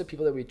most of the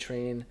people that we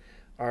train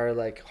are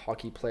like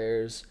hockey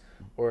players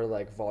or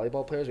like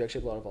volleyball players. We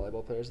actually have a lot of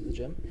volleyball players at the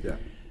gym. Yeah.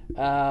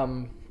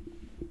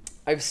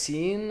 I've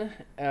seen,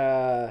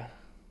 I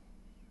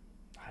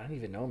don't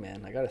even know,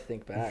 man. I got to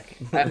think back.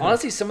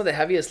 Honestly, some of the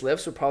heaviest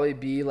lifts would probably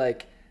be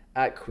like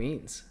at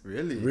Queens.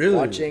 Really?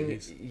 Watching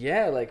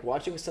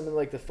something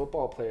like the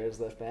football players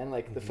lift, man.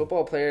 Like the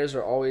football players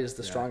are always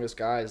the strongest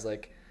guys.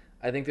 Like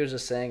I think there's a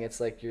saying, it's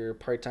like you're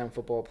part-time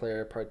football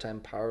player,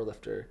 part-time power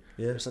lifter,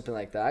 or something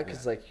like that.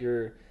 Because like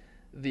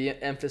the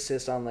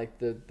emphasis on like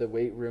the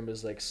weight room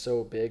is like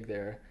so big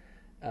there.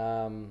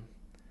 I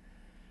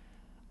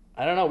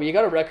don't know. We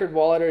got a record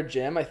wall at our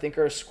gym. I think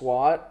our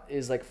squat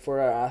is like,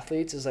 for our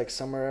athletes, is like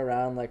somewhere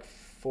around like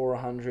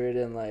 400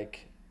 and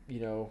like,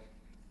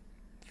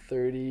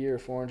 30 or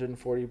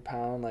 440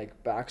 pound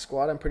like back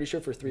squat. I'm pretty sure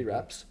for 3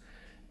 reps.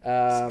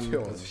 That's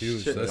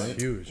huge. That's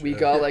huge. We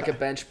got like a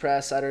bench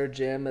press at our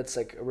gym that's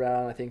like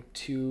around, I think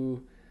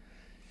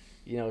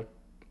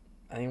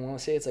I want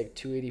to say it's like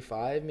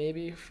 285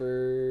 maybe,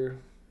 for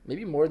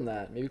maybe more than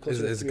that, maybe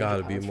closer to 300 It's got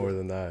to be pounds more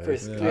than that. for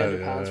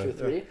 300 pounds for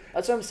 3. Yeah.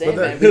 That's what I'm saying,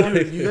 But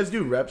man. you guys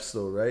do reps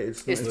though, right?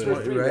 It's for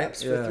 3 right?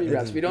 reps. For 3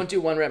 reps. We don't do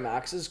 1 rep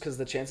maxes because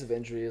the chance of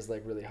injury is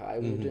like really high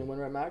when we're doing 1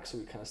 rep max, so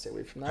we kind of stay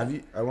away from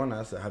that. I want to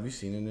ask that. Have you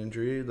seen an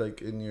injury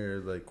like in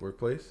your like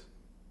workplace?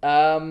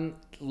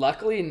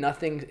 Luckily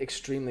nothing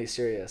extremely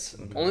serious.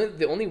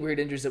 The only weird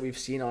injuries that we've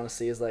seen,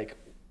 honestly, is like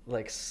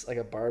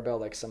a barbell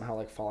like somehow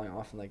like falling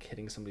off and like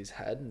hitting somebody's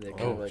head, and they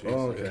kind of like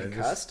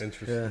concussed.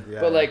 Interesting. Yeah.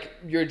 But like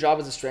your job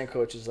as a strength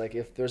coach is like,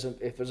 if there's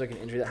like an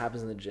injury that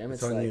happens in the gym,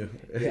 it's on like you.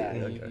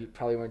 you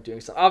probably weren't doing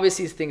something.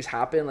 Obviously things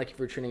happen, like if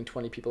you're training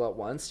 20 people at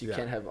once, you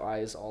can't have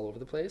eyes all over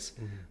the place,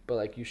 but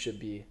like you should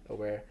be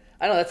aware.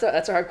 I know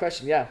that's a hard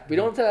question. Yeah, we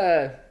don't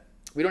have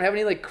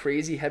any like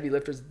crazy heavy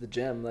lifters at the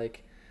gym.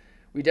 Like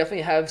we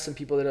definitely have some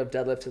people that have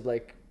deadlifted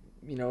like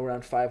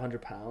around 500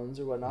 pounds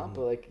or whatnot,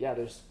 but like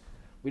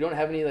we don't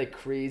have any like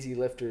crazy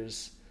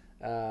lifters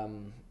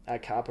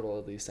at Capital,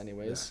 at least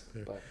anyways.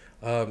 But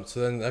So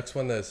then the next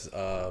one is,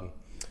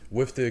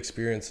 with the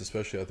experience,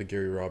 especially at the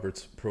Gary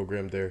Roberts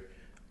program there,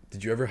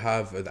 did you ever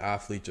have an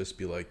athlete just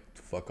be like,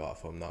 fuck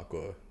off, I'm not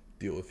going to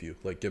deal with you?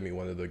 Like, give me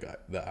one of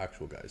the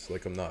actual guys.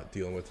 Like, I'm not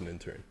dealing with an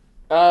intern.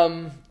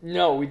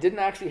 No, we didn't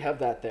actually have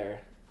that there.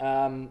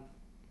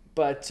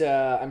 But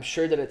I'm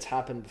sure that it's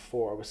happened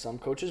before with some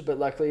coaches, but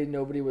luckily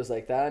nobody was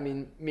like that. I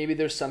mean, maybe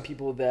there's some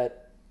people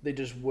that they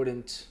just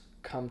wouldn't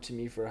come to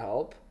me for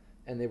help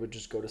and they would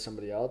just go to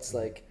somebody else.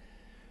 Like,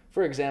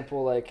 for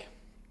example, like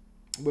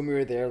when we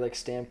were there, like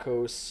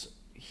Stamkos,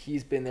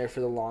 he's been there for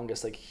the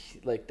longest.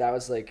 Like that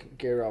was like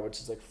Gary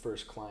Roberts' like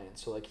first client.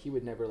 So like he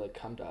would never like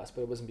come to us,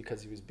 but it wasn't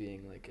because he was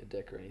being like a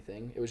dick or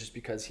anything. It was just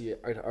because he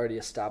had already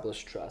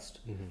established trust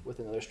with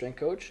another strength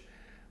coach.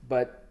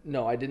 But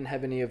no, I didn't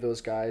have any of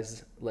those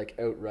guys like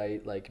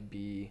outright like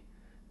be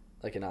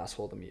like an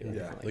asshole to me. Or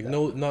anything like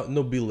that.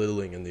 no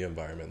belittling in the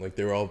environment. Like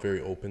they were all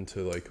very open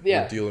to like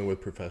we're dealing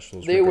with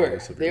professionals. They were,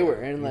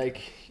 and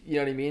like you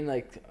know what I mean.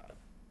 Like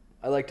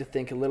I like to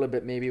think a little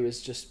bit maybe it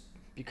was just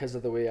because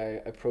of the way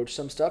I approached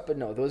some stuff, but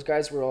no, those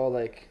guys were all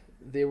like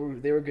they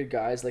were good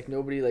guys. Like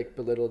nobody like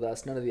belittled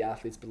us. None of the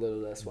athletes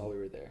belittled us while we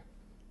were there.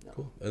 No.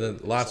 Cool. And then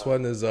last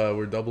one is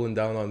we're doubling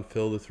down on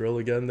Phil the Thrill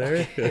again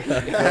there.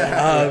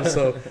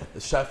 So the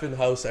chef in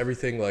house,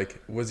 everything,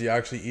 like was he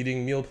actually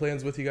eating meal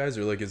plans with you guys,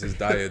 or like is his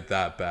diet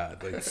that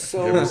bad? Like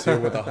so, you ever see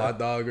him with a hot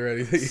dog or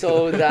anything?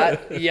 So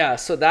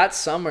that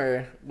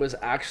summer was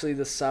actually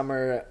the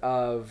summer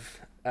of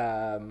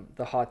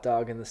the hot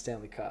dog and the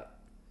Stanley Cup.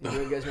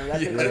 You guys remember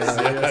that?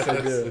 Yes,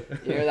 I do.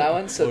 You remember that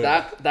one? So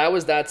that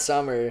was that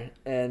summer,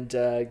 and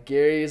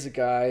Gary is a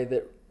guy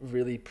that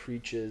really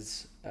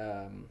preaches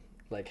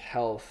like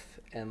health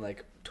and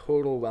like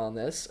total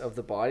wellness of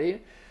the body.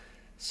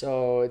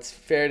 So it's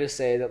fair to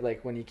say that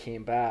like when he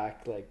came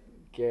back, like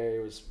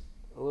Gary was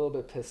a little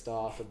bit pissed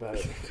off about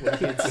what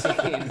he had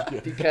seen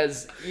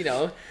because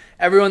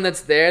everyone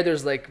that's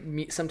there's like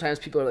sometimes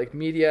people are like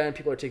media and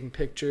people are taking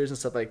pictures and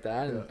stuff like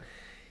that, and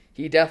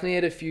he definitely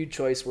had a few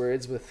choice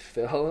words with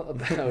Phil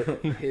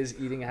about his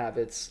eating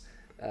habits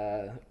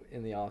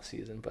in the off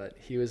season, but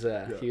he was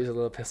a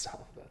little pissed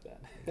off about that.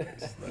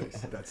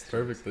 Nice. That's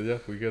Perfect. Yeah,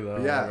 we could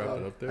wrap it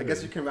up there. I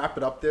guess you can wrap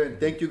it up there. And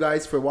thank you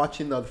guys for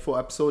watching the full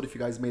episode. If you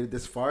guys made it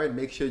this far, and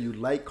make sure you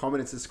like,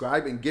 comment, and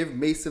subscribe, and give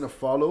Mason a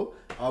follow.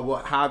 We'll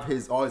have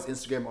all his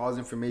Instagram, all his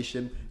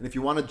information. And if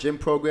you want a gym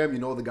program, you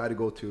know the guy to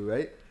go to,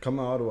 right? Come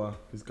to Ottawa.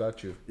 He's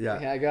got you. Yeah.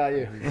 Yeah, I got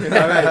you. All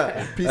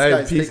right. Peace,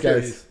 guys. Peace, Take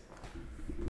care. guys.